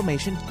reducing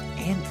inflammation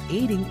and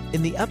aiding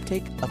in the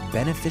uptake of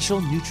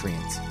beneficial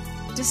nutrients.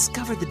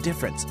 Discover the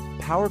difference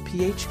Power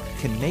pH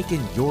can make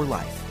in your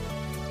life.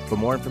 For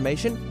more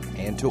information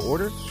and to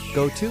order,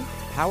 go to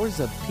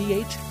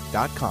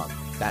powersofph.com.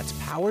 That's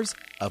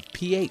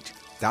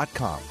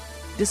powersofph.com.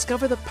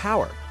 Discover the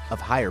power of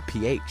higher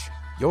pH.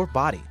 Your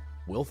body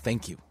will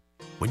thank you.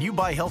 When you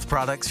buy health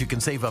products, you can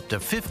save up to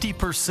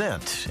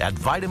 50% at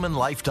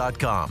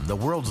VitaminLife.com, the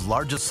world's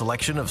largest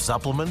selection of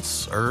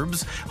supplements,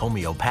 herbs,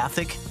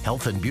 homeopathic,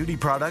 health and beauty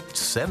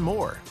products, and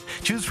more.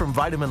 Choose from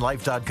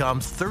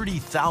VitaminLife.com's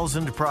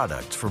 30,000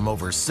 products from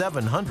over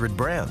 700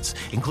 brands,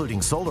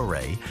 including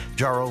Solaray,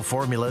 Jarrow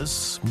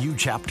Formulas, New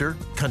Chapter,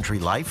 Country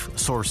Life,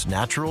 Source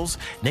Naturals,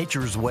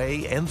 Nature's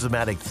Way,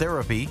 Enzymatic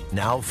Therapy,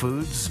 Now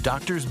Foods,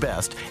 Doctor's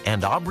Best,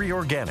 and Aubrey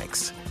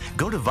Organics.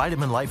 Go to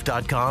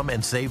VitaminLife.com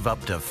and save up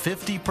to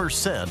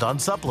 50% on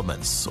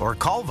supplements, or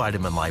call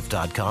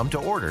VitaminLife.com to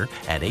order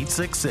at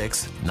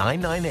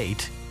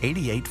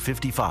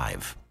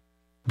 866-998-8855.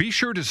 Be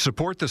sure to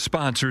support the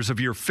sponsors of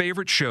your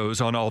favorite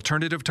shows on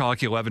Alternative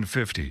Talk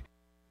 1150.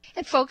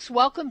 And folks,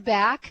 welcome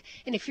back.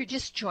 And if you're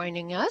just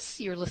joining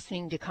us, you're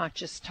listening to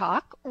Conscious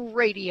Talk,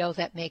 radio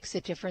that makes a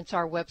difference.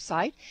 Our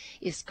website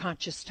is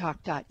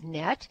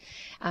conscioustalk.net.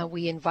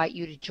 We invite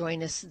you to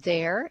join us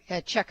there.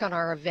 Check on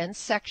our events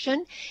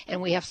section,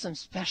 and we have some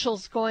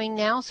specials going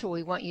now, so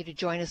we want you to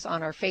join us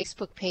on our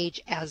Facebook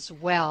page as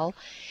well.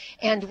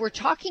 And we're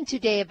talking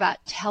today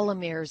about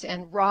telomeres,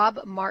 and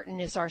Rob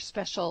Martin is our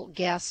special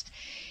guest.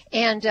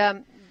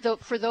 And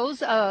for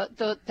those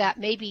that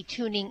may be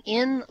tuning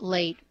in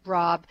late,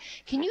 Rob,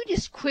 can you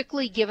just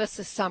quickly give us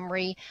a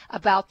summary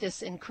about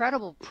this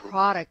incredible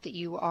product that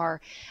you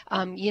are,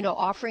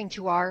 offering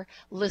to our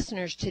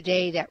listeners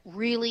today that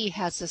really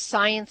has the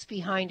science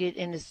behind it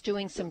and is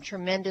doing some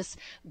tremendous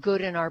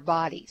good in our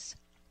bodies?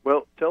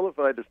 Well,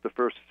 Televite is the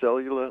first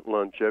cellular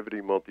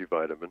longevity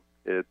multivitamin.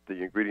 The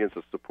ingredients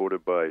are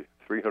supported by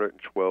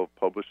 312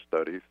 published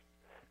studies.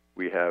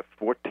 We have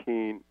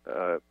 14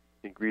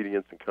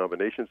 ingredients and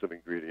combinations of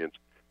ingredients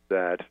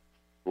that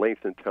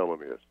lengthen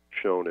telomeres,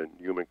 shown in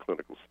human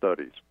clinical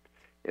studies.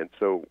 And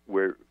so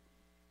we're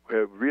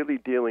really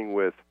dealing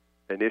with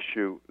an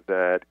issue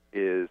that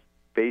is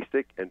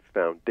basic and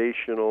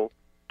foundational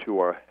to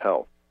our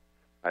health.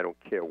 I don't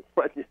care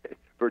what,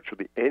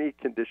 virtually any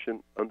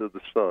condition under under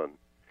the sun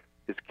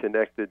is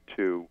connected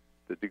to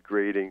the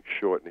degrading,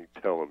 shortening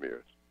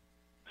telomeres.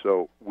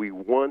 So we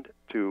want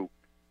to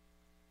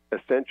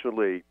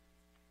essentially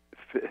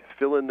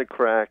fill in the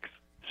cracks,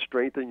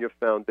 strengthen your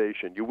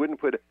foundation. You wouldn't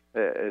put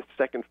a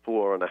second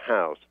floor on a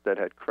house that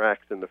had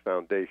cracks in the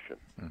foundation.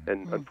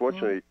 And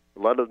unfortunately, a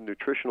lot of the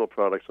nutritional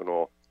products and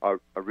all are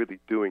really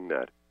doing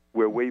that.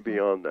 We're way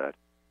beyond that.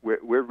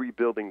 We're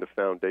rebuilding the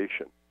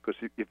foundation.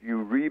 Because if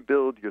you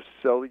rebuild your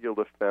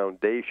cellular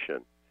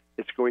foundation,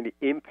 it's going to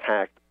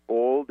impact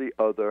all the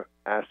other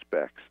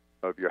aspects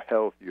of your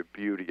health, your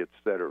beauty,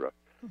 etc.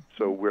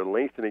 So we're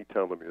lengthening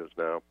telomeres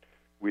now.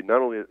 We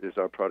not only is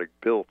our product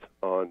built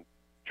on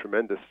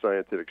tremendous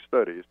scientific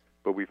studies,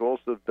 but we've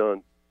also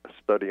done a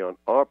study on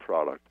our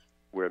product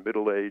where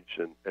middle-aged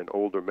and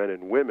older men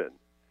and women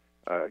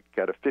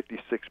got a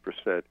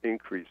 56%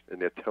 increase in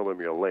their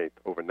telomere length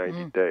over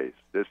 90 days.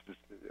 This is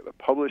a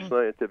published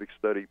scientific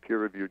study,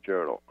 peer-reviewed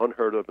journal,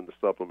 unheard of in the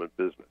supplement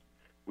business.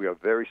 We are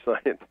very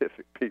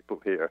scientific people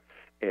here,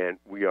 and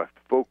we are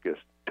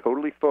focused,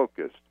 totally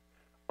focused,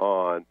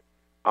 on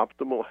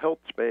optimal health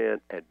span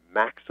and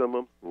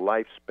maximum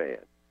lifespan.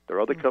 There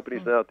are other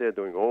companies out there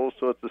doing all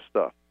sorts of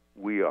stuff.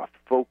 We are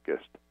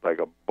focused like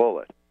a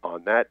bullet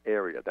on that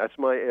area. That's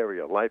my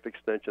area, life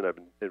extension. I've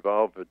been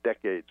involved for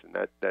decades in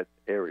that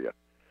area.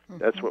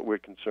 That's what we're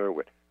concerned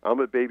with. I'm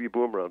a baby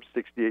boomer. I'm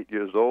 68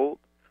 years old.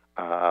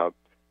 I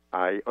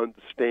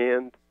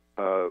understand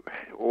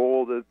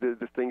all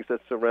the things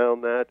that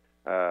surround that.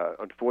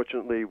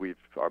 Unfortunately,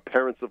 our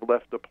parents have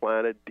left the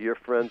planet. Dear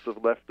friends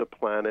have left the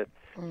planet.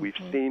 We've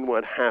seen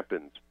what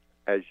happens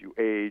as you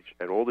age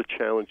and all the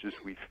challenges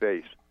we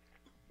face.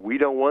 We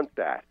don't want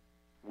that.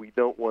 We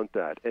don't want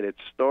that. And it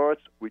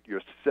starts with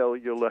your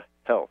cellular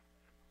health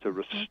to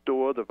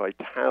restore the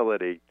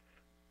vitality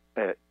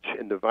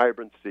and the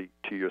vibrancy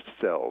to your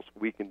cells.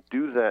 We can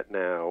do that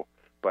now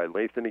by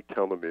lengthening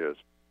telomeres,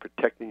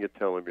 protecting your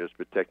telomeres,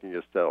 protecting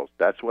your cells.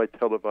 That's why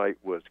Televite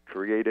was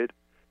created.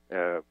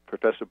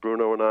 Professor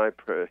Bruno and I,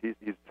 he's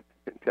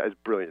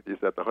brilliant.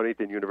 He's at the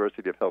Huntington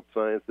University of Health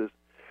Sciences.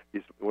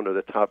 He's one of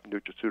the top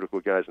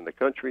nutraceutical guys in the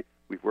country.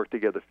 We've worked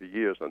together for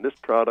years on this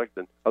product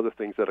and other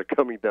things that are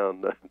coming down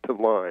the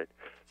line.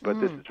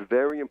 But this is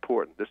very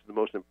important. This is the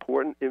most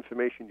important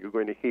information you're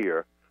going to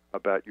hear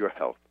about your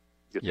health,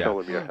 your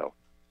telomere health.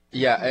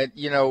 Yeah, and,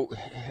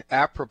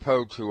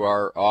 apropos to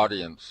our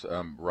audience,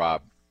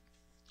 Rob,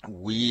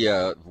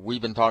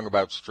 we've been talking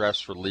about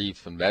stress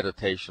relief and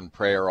meditation,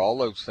 prayer, all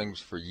those things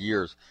for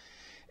years.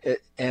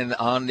 And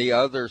on the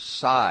other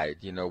side,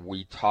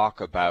 we talk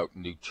about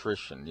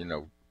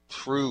nutrition,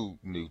 true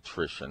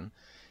nutrition.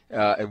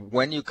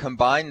 When you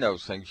combine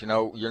those things,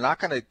 you're not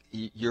going to,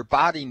 your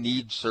body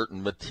needs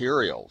certain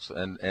materials,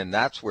 and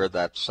that's where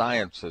that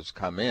science has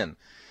come in.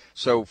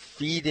 So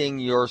feeding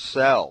your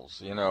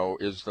cells,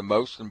 is the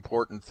most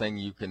important thing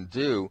you can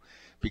do,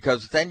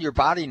 because then your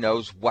body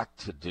knows what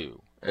to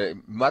do.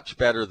 Much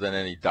better than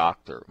any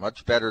doctor,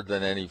 much better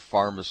than any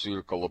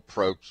pharmaceutical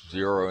approach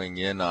zeroing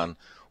in on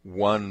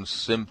one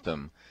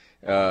symptom.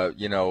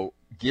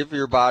 Give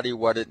your body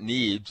what it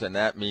needs, and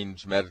that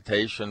means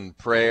meditation,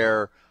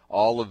 prayer,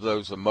 all of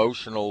those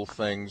emotional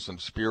things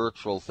and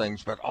spiritual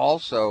things, but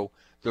also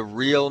the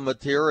real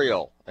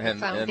material.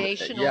 And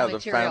the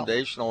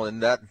foundational,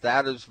 and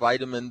that is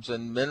vitamins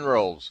and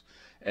minerals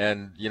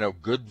and,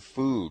 good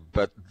food.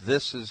 But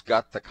this has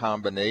got the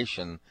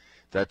combination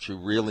that you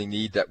really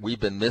need that we've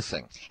been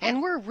missing.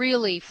 And we're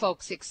really,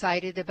 folks,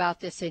 excited about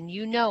this. And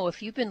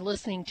if you've been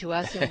listening to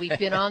us, and we've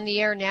been on the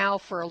air now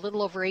for a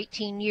little over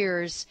 18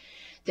 years,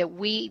 that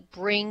we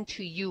bring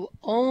to you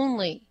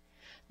only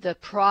the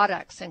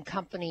products and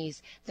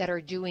companies that are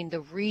doing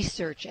the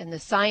research and the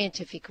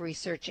scientific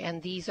research,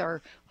 and these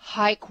are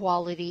high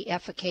quality,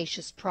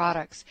 efficacious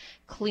products,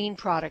 clean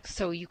products,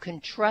 so you can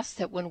trust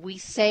that when we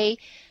say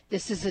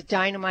this is a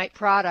dynamite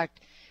product,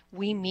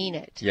 we mean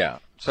it. Yeah.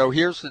 So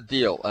here's the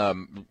deal,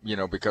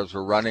 because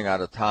we're running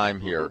out of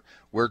time here.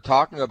 We're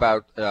talking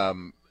about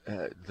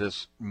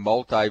this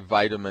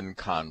multivitamin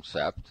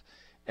concept,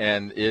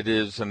 and it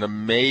is an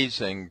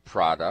amazing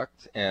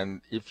product.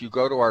 And if you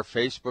go to our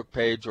Facebook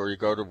page, or you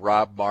go to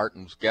Rob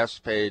Martin's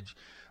guest page,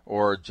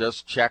 or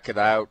just check it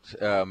out,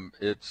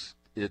 it's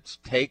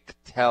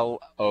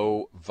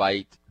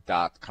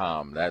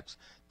TakeTelovite.com. That's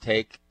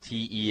take,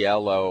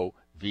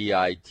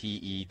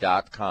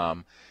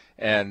 TeLovite.com.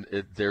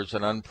 And there's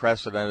an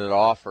unprecedented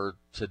offer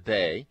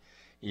today.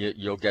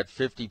 You'll get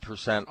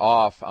 50%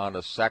 off on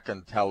a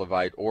second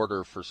Televite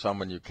order for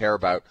someone you care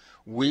about.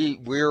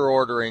 We're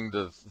ordering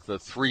the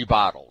 3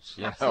 bottles,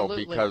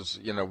 because,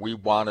 we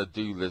want to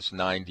do this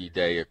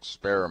 90-day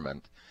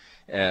experiment.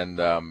 And,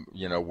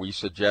 we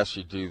suggest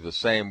you do the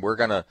same. We're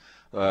going to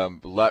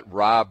let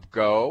Rob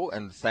go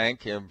and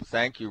thank him.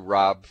 Thank you,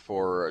 Rob,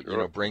 for,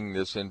 bringing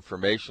this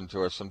information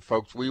to us. And,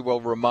 folks, we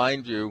will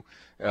remind you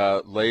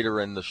later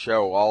in the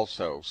show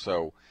also.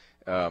 So,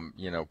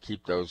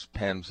 keep those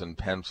pens and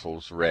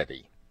pencils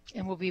ready.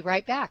 And we'll be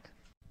right back.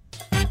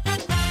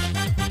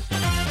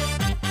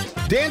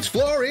 Dance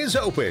floor is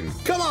open.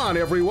 Come on,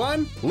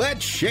 everyone.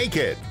 Let's shake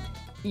it.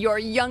 You're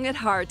young at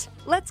heart.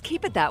 Let's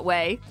keep it that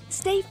way.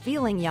 Stay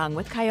feeling young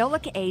with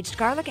Kyolic Aged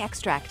Garlic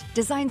Extract,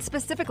 designed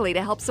specifically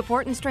to help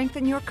support and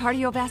strengthen your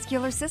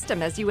cardiovascular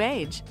system as you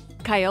age.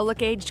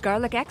 Kyolic Aged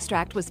Garlic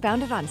Extract was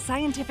founded on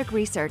scientific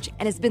research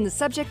and has been the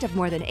subject of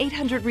more than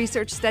 800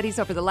 research studies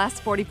over the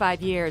last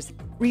 45 years,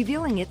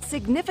 revealing its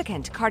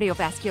significant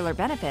cardiovascular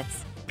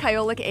benefits.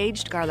 Kyolic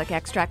Aged Garlic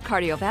Extract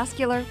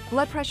cardiovascular,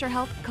 blood pressure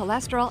health,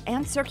 cholesterol,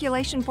 and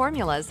circulation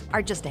formulas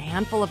are just a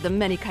handful of the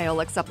many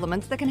Kyolic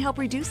supplements that can help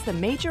reduce the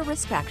major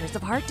risk factors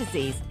of heart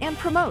disease and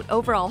promote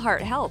overall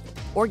heart health.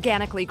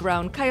 Organically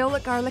grown,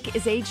 Kyolic garlic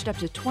is aged up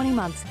to 20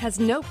 months, has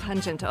no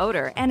pungent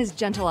odor, and is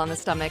gentle on the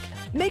stomach.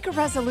 Make a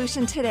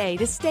resolution today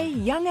to stay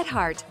young at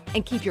heart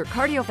and keep your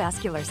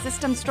cardiovascular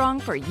system strong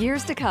for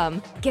years to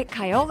come. Get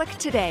Kyolic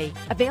today.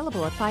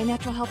 Available at fine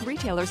natural health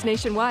retailers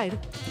nationwide.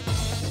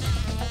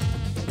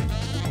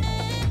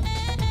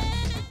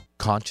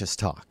 Conscious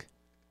Talk,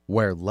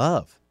 where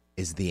love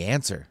is the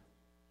answer,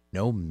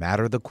 no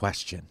matter the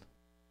question.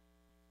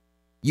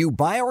 You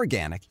buy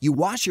organic, you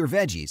wash your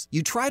veggies,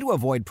 you try to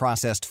avoid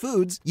processed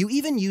foods, you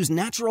even use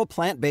natural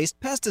plant-based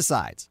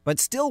pesticides, but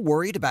still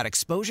worried about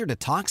exposure to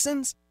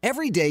toxins?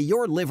 Every day,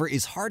 your liver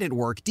is hard at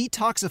work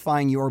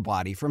detoxifying your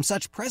body from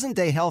such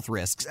present-day health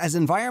risks as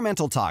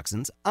environmental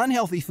toxins,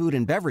 unhealthy food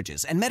and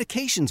beverages, and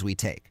medications we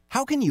take.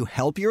 How can you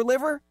help your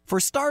liver?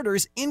 For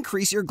starters,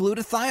 increase your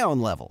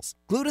glutathione levels.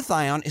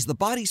 Glutathione is the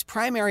body's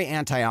primary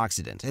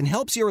antioxidant and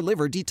helps your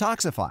liver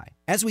detoxify.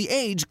 As we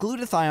age,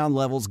 glutathione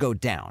levels go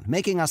down,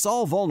 making us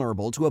all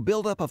vulnerable to a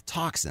buildup of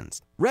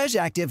toxins.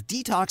 RegActive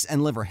Detox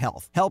and Liver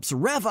Health helps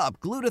rev up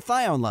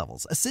glutathione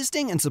levels,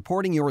 assisting and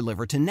supporting your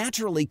liver to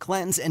naturally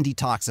cleanse and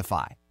detoxify.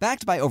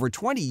 Backed by over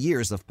 20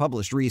 years of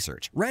published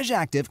research,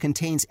 RegActive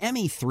contains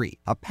ME3,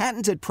 a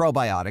patented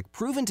probiotic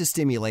proven to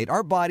stimulate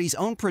our body's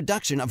own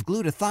production of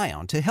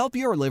glutathione to help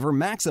your liver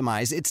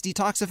maximize its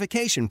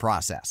detoxification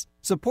process.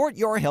 Support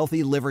your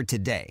healthy liver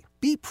today.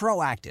 Be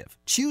proactive.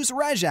 Choose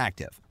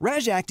RegActive.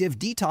 RegActive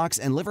Detox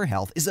and Liver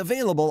Health is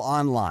available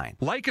online.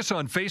 Like us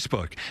on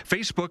Facebook,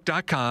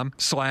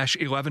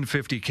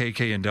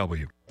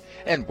 facebook.com/1150KKNW.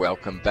 And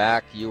welcome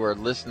back. You are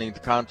listening to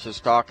Conscious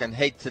Talk. And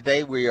hey,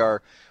 today we're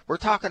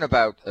talking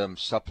about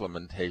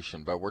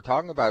supplementation, but we're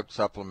talking about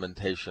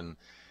supplementation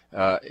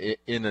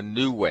in a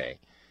new way.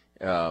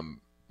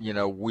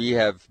 We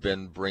have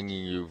been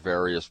bringing you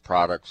various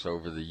products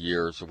over the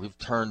years. We've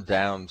turned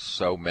down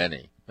so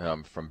many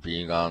from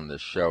being on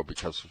this show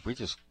because we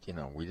just,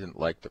 we didn't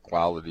like the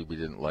quality. We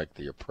didn't like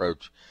the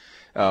approach.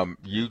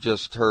 You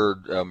just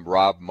heard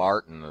Rob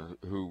Martin,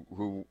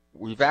 who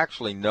we've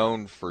actually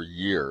known for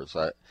years,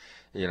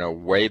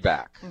 way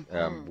back.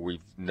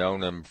 We've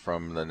known him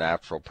from the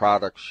natural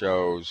product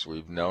shows.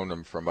 We've known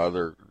him from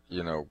other,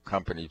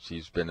 companies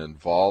he's been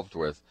involved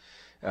with.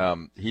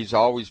 He's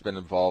always been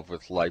involved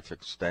with life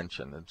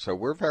extension. And so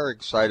we're very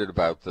excited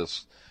about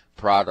this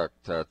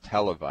product,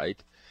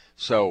 Televite.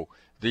 So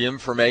the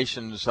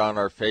information's on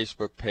our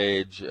Facebook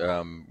page.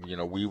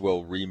 We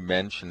will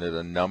re-mention it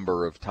a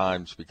number of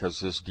times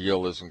because this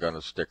deal isn't going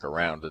to stick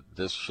around.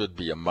 This should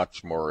be a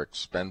much more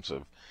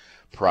expensive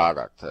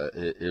product.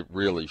 It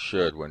really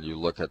should when you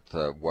look at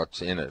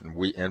what's in it.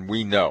 And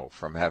we know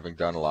from having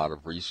done a lot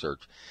of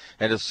research.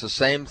 And it's the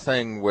same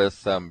thing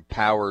with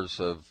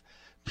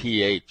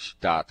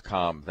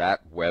PowersOfPH.com,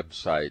 that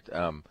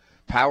website.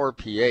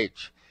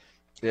 PowerPH,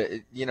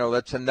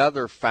 that's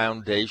another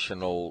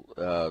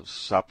foundational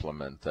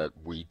supplement that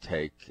we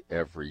take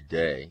every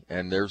day.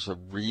 And there's a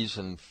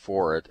reason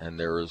for it, and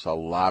there is a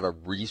lot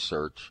of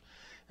research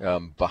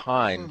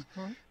behind,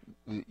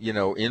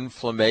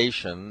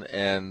 inflammation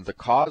and the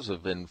cause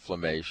of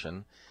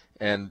inflammation.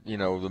 And,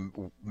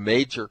 the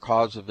major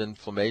cause of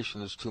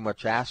inflammation is too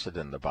much acid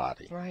in the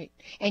body. Right.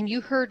 And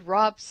you heard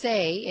Rob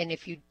say, and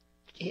if you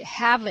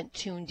haven't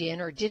tuned in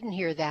or didn't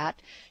hear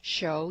that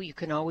show, you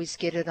can always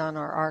get it on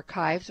our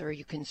archives, or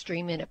you can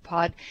stream in at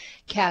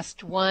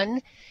Podcast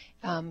One.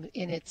 And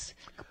it's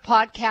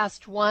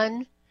Podcast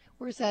One.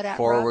 Where's that at?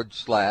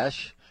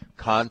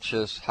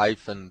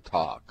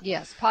 /conscious-talk.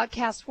 Yes,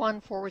 Podcast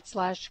One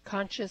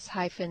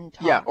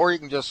 /conscious-talk. Yeah, or you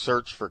can just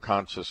search for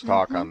Conscious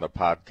Talk on the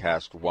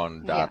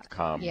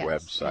podcastone.com website.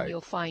 Yes, and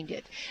you'll find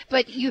it.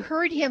 But you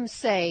heard him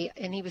say,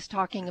 and he was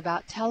talking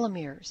about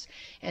telomeres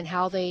and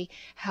how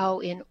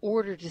in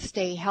order to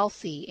stay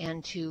healthy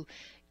and to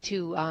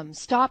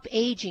stop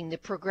aging, the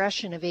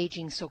progression of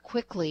aging so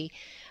quickly,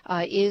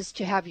 is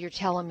to have your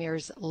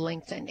telomeres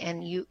lengthen.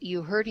 And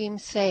you heard him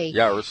say...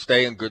 Yeah, or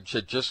stay in good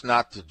shape, just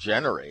not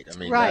degenerate. I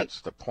mean, right.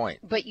 That's the point.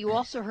 But you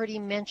also heard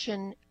him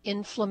mention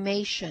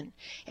inflammation.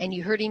 And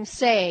you heard him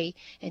say,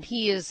 and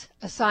he is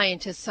a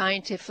scientist,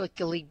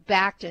 scientifically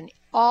backed in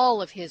all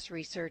of his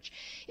research,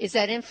 is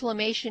that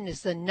inflammation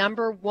is the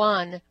number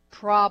one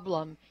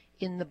problem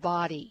in the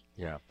body.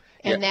 Yeah.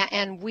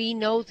 And we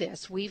know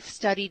this. We've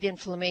studied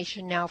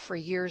inflammation now for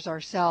years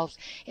ourselves,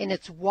 and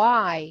it's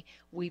why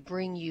we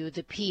bring you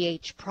the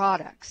pH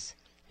products.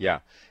 Yeah.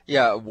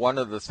 One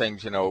of the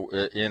things, in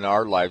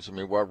our lives, I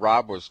mean, what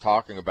Rob was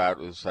talking about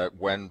is that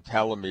when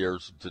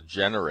telomeres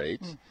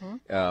degenerate,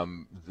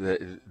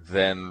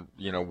 then,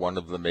 one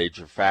of the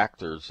major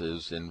factors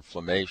is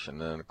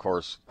inflammation. And, of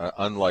course,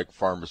 unlike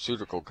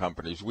pharmaceutical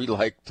companies, we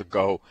like to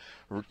go,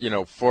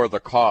 for the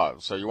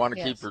cause. So you want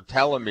to keep your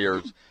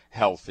telomeres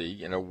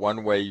healthy.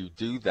 One way you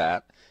do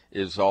that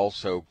is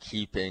also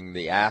keeping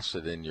the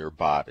acid in your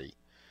body.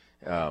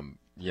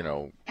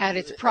 At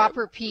its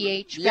proper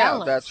pH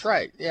balance. Yeah, that's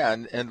right. Yeah,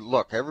 and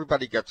look,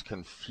 everybody gets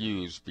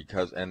confused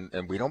because, and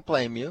we don't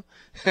blame you,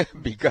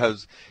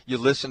 because you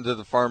listen to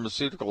the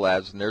pharmaceutical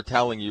ads and they're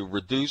telling you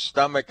reduce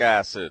stomach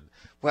acid.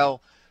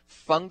 Well,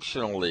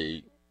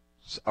 functionally,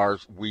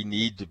 we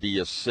need to be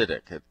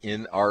acidic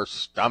in our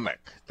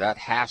stomach. That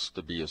has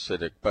to be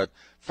acidic. But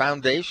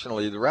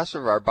foundationally, the rest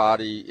of our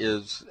body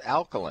is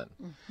alkaline.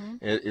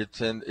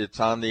 It's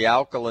on the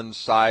alkaline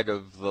side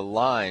of the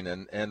line.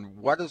 And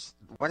what does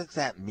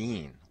that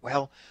mean?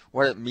 Well,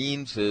 what it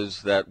means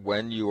is that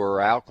when you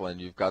are alkaline,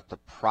 you've got the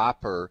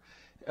proper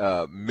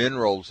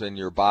minerals in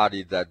your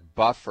body that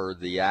buffer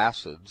the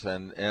acids,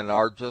 and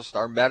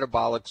our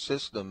metabolic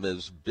system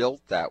is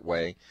built that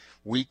way.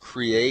 We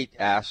create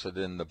acid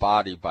in the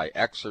body by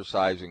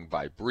exercising,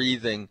 by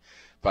breathing,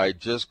 by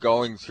just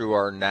going through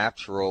our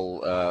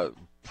natural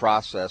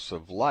process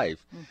of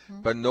life.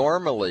 But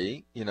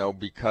normally,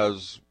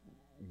 because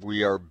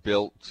we are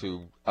built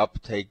to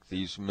uptake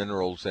these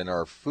minerals in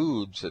our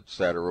foods,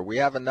 etc., we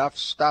have enough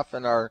stuff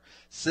in our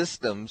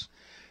systems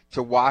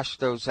to wash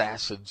those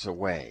acids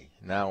away.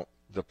 Now,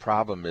 the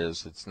problem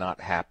is it's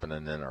not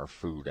happening in our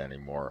food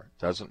anymore.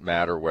 It doesn't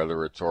matter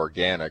whether it's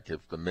organic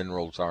if the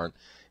minerals aren't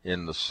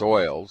in the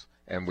soils,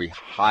 and we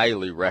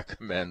highly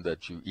recommend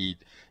that you eat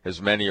as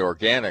many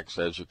organics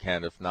as you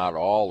can, if not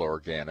all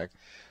organic.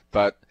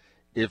 But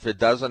if it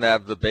doesn't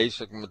have the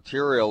basic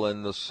material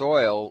in the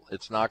soil,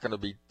 it's not going to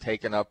be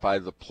taken up by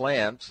the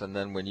plants, and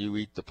then when you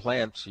eat the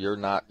plants, you're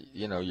not,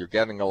 you're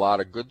getting a lot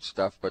of good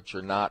stuff, but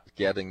you're not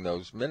getting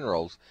those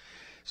minerals.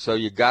 So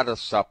you got to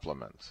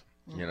supplement.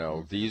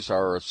 These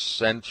are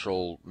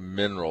essential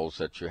minerals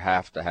that you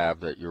have to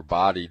have that your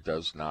body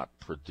does not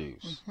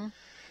produce.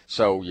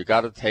 So you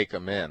got to take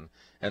them in.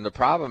 And the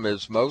problem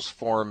is most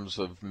forms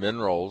of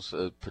minerals,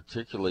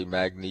 particularly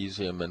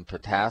magnesium and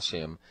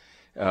potassium,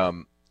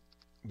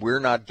 we're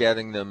not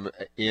getting them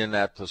in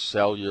at the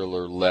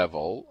cellular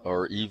level,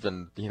 or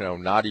even,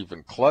 not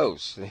even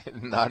close,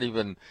 not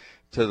even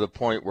to the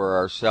point where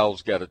our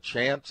cells get a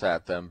chance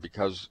at them,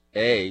 because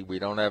A, we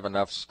don't have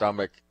enough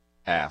stomach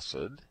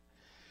acid,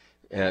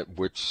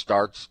 which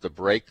starts the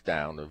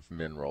breakdown of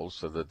minerals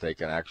so that they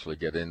can actually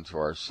get into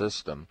our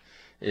system.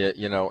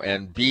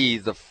 And B,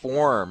 the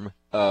form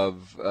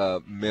of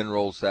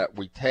minerals that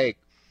we take,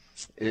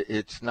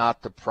 it's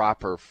not the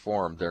proper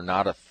form. They're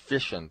not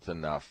efficient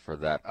enough for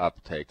that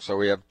uptake. So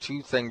we have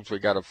two things we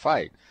got to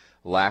fight: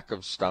 lack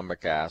of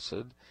stomach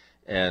acid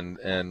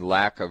and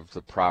lack of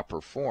the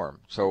proper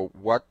form. So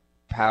what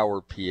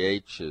Power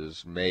pH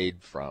is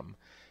made from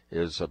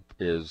is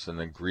an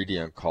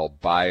ingredient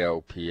called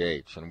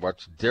BioPH. And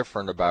what's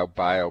different about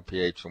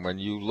BioPH, and when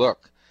you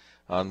look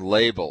on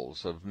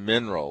labels of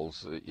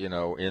minerals,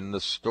 in the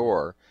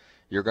store,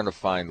 you're going to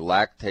find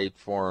lactate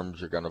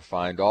forms, you're going to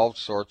find all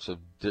sorts of,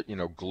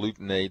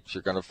 glutenates,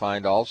 you're going to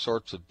find all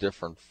sorts of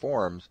different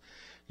forms.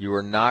 You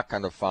are not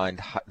going to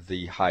find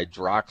the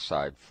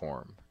hydroxide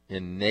form.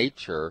 In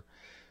nature,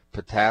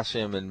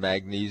 potassium and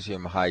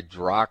magnesium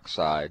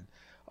hydroxide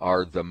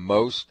are the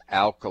most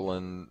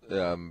alkaline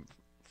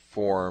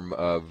form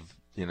of,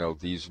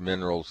 these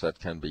minerals that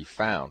can be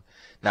found.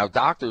 Now,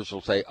 doctors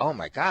will say, oh,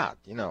 my God,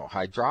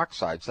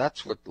 hydroxides,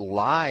 that's what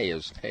lye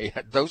is made.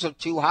 Those are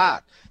too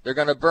hot. They're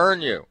going to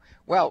burn you.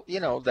 Well,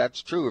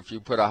 that's true. If you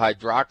put a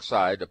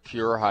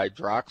pure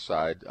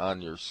hydroxide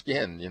on your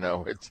skin,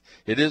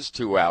 it is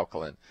too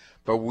alkaline.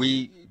 But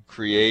we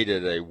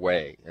created a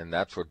way, and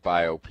that's what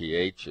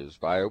BioPH is.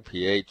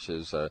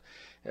 BioPH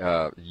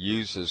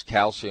uses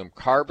calcium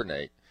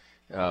carbonate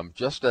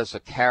just as a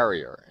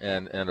carrier,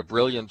 and a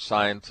brilliant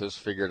scientist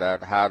figured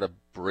out how to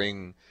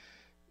bring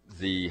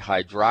the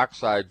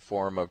hydroxide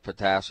form of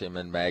potassium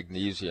and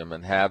magnesium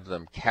and have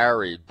them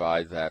carried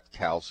by that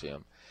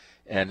calcium.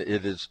 And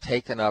it is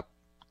taken up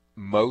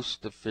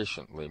most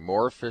efficiently,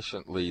 more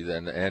efficiently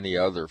than any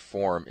other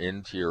form,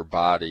 into your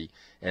body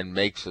and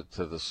makes it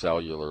to the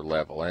cellular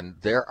level. And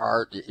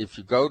if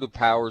you go to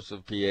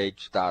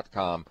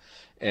powersofph.com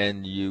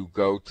and you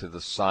go to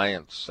the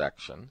science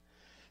section,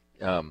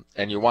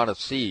 and you want to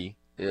see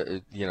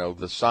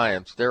the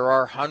science, there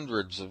are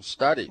hundreds of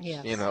studies,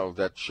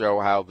 that show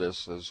how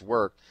this has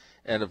worked.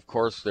 and of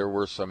course there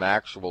were some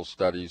actual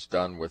studies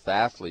done with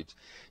athletes.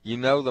 You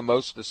know, the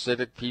most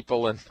acidic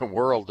people in the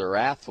world are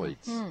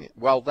athletes. Mm-hmm.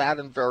 Well, that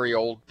and very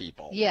old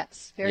people.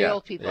 Yes, very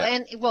old people. Yeah.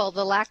 And, well,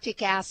 the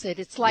lactic acid,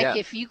 it's like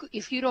if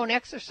you don't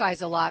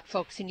exercise a lot,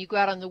 folks, and you go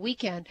out on the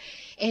weekend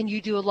and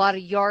you do a lot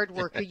of yard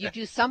work or you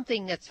do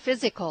something that's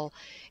physical,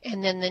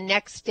 and then the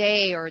next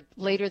day or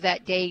later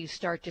that day you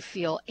start to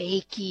feel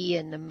achy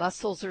and the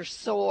muscles are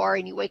sore,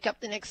 and you wake up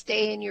the next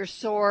day and you're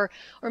sore.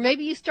 Or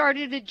maybe you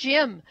started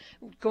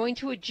going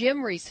to a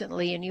gym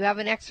recently, and you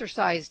haven't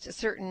exercised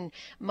certain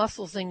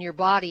muscles in your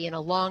body in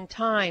a long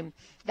time.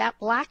 That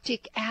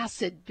lactic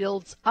acid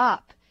builds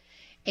up,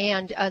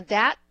 and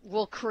that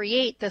will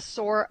create the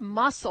sore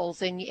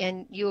muscles,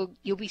 and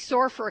you'll be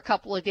sore for a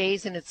couple of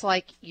days, and it's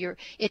like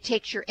it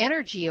takes your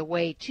energy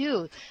away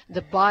too,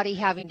 the body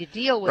having to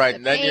deal with right, the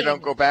and then pain. you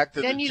don't go back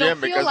to the gym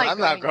because I'm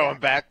not going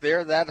back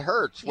there. That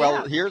hurts.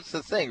 Well, here's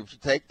the thing: if you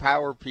take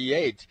Power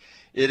pH,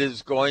 it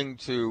is going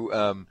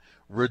to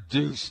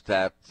reduce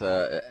that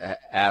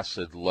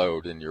acid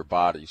load in your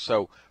body.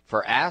 So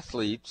for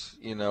athletes,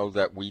 you know,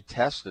 that we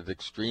tested,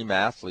 extreme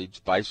athletes,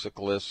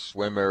 bicyclists,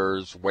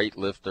 swimmers,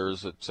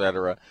 weightlifters,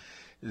 etc.,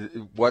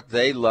 what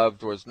they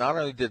loved was not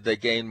only did they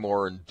gain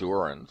more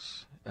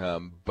endurance,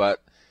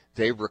 but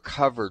they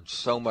recovered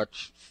so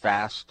much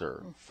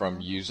faster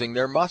from using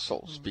their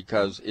muscles,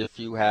 because if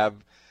you have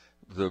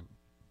the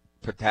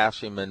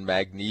potassium and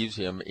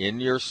magnesium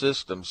in your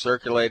system,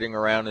 circulating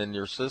around in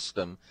your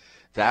system,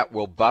 that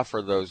will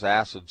buffer those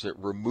acids. It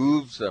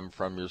removes them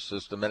from your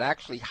system. It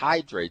actually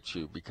hydrates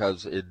you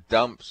because it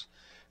dumps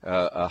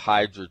a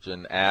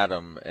hydrogen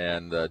atom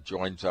and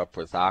joins up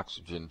with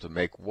oxygen to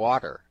make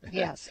water.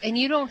 Yes, and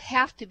you don't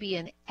have to be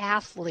an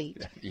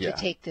athlete to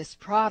take this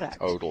product.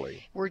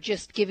 Totally. We're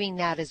just giving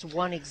that as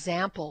one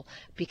example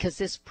because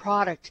this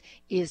product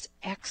is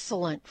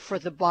excellent for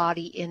the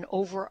body in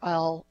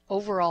overall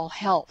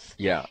health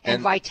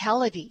and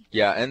vitality.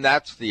 Yeah, and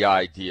that's the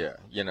idea,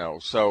 you know.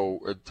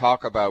 So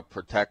talk about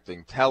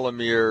protecting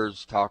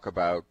telomeres, talk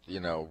about, you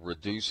know,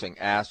 reducing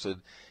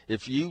acid.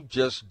 If you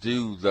just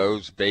do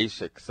those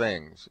basic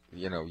things,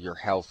 you know, your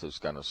health is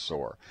going to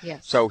soar.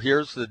 Yes. So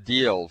here's the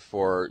deal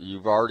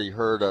you've already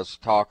heard us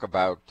talk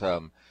about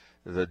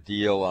the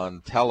deal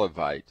on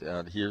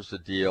Televite. Here's the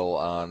deal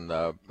on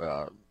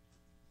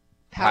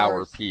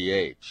Power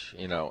pH,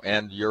 you know,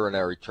 and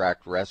urinary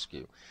tract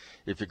rescue.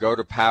 If you go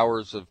to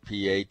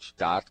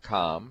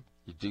powersofph.com,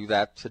 you do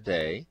that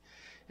today,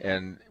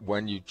 and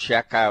when you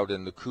check out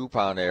in the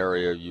coupon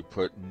area, you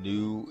put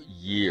New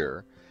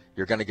Year,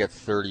 you're going to get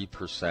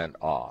 30%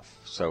 off.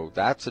 So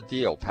that's a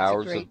deal.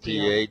 Powers of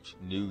pH,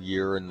 New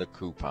Year in the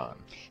coupon.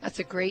 That's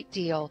a great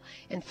deal.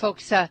 And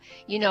folks,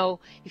 you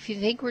know, if you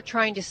think we're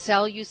trying to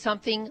sell you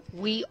something,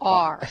 we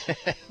are.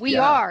 We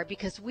are,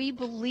 because we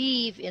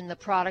believe in the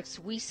products.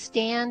 We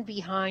stand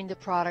behind the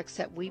products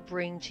that we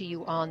bring to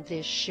you on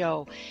this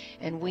show.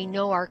 And we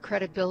know our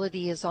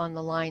credibility is on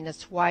the line.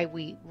 That's why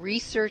we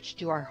research,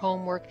 do our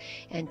homework,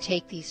 and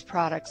take these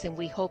products. And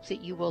we hope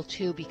that you will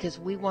too, because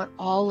we want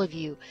all of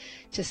you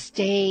to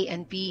stay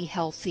and be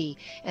healthy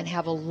and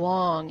have a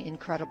long,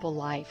 incredible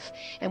life.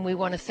 And we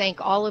want to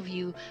thank all of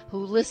you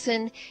who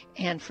listen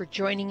and for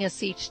joining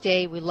us each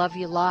day. We love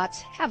you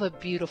lots. Have a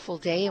beautiful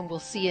day, and we'll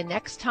see you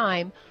next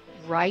time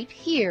right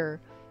here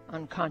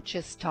on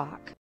Conscious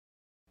Talk.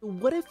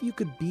 What if you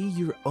could be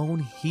your own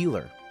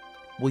healer?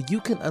 Well, you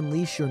can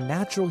unleash your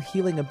natural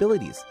healing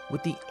abilities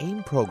with the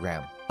AIM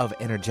program of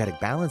energetic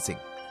balancing.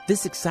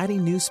 This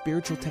exciting new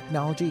spiritual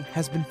technology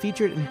has been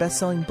featured in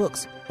best-selling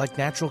books like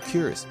Natural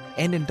Cures,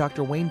 and in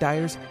Dr. Wayne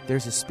Dyer's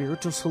There's a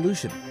Spiritual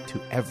Solution to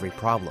Every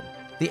Problem.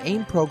 The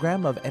AIM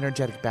program of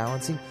energetic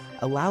balancing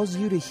allows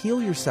you to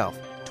heal yourself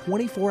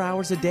 24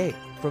 hours a day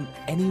from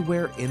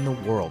anywhere in the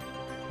world.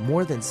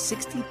 More than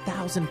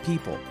 60,000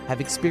 people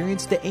have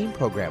experienced the AIM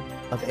program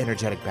of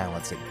energetic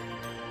balancing.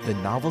 The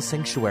novel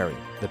Sanctuary,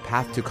 The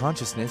Path to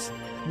Consciousness,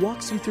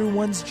 walks you through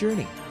one's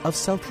journey of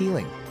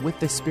self-healing with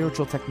this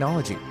spiritual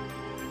technology.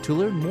 To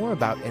learn more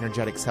about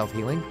energetic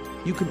self-healing,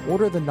 you can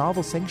order the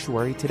novel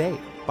Sanctuary today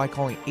by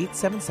calling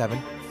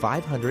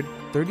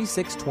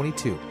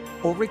 877-500-3622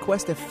 or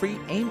request a free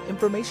AIM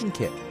information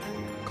kit.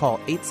 Call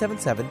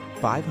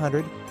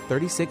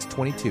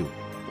 877-500-3622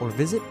 or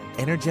visit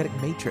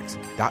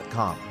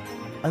energeticmatrix.com.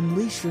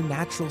 Unleash your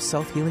natural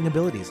self-healing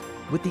abilities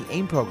with the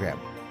AIM program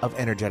of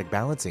energetic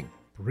balancing.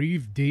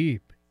 Breathe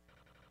deep.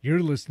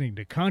 You're listening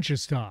to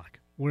Conscious Talk,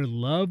 where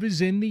love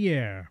is in the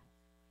air.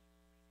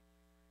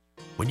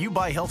 When you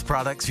buy health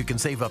products, you can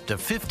save up to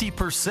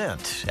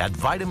 50% at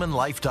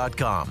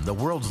vitaminlife.com, the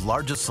world's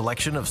largest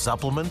selection of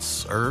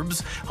supplements,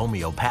 herbs,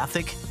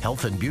 homeopathic,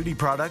 health and beauty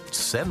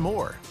products, and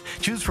more.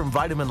 Choose from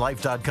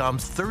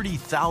vitaminlife.com's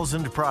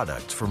 30,000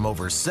 products from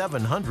over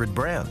 700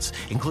 brands,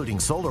 including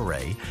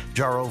Solaray,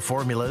 Jarrow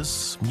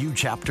Formulas, New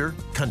Chapter,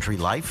 Country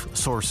Life,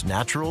 Source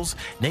Naturals,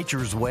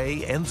 Nature's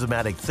Way,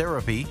 Enzymatic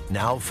Therapy,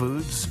 Now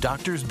Foods,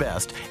 Doctor's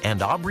Best,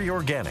 and Aubrey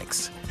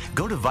Organics.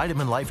 Go to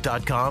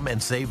vitaminlife.com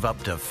and save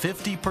up to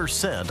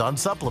 50% on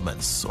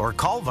supplements, or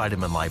call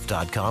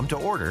vitaminlife.com to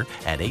order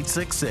at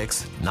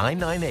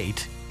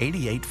 866-998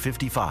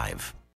 8855.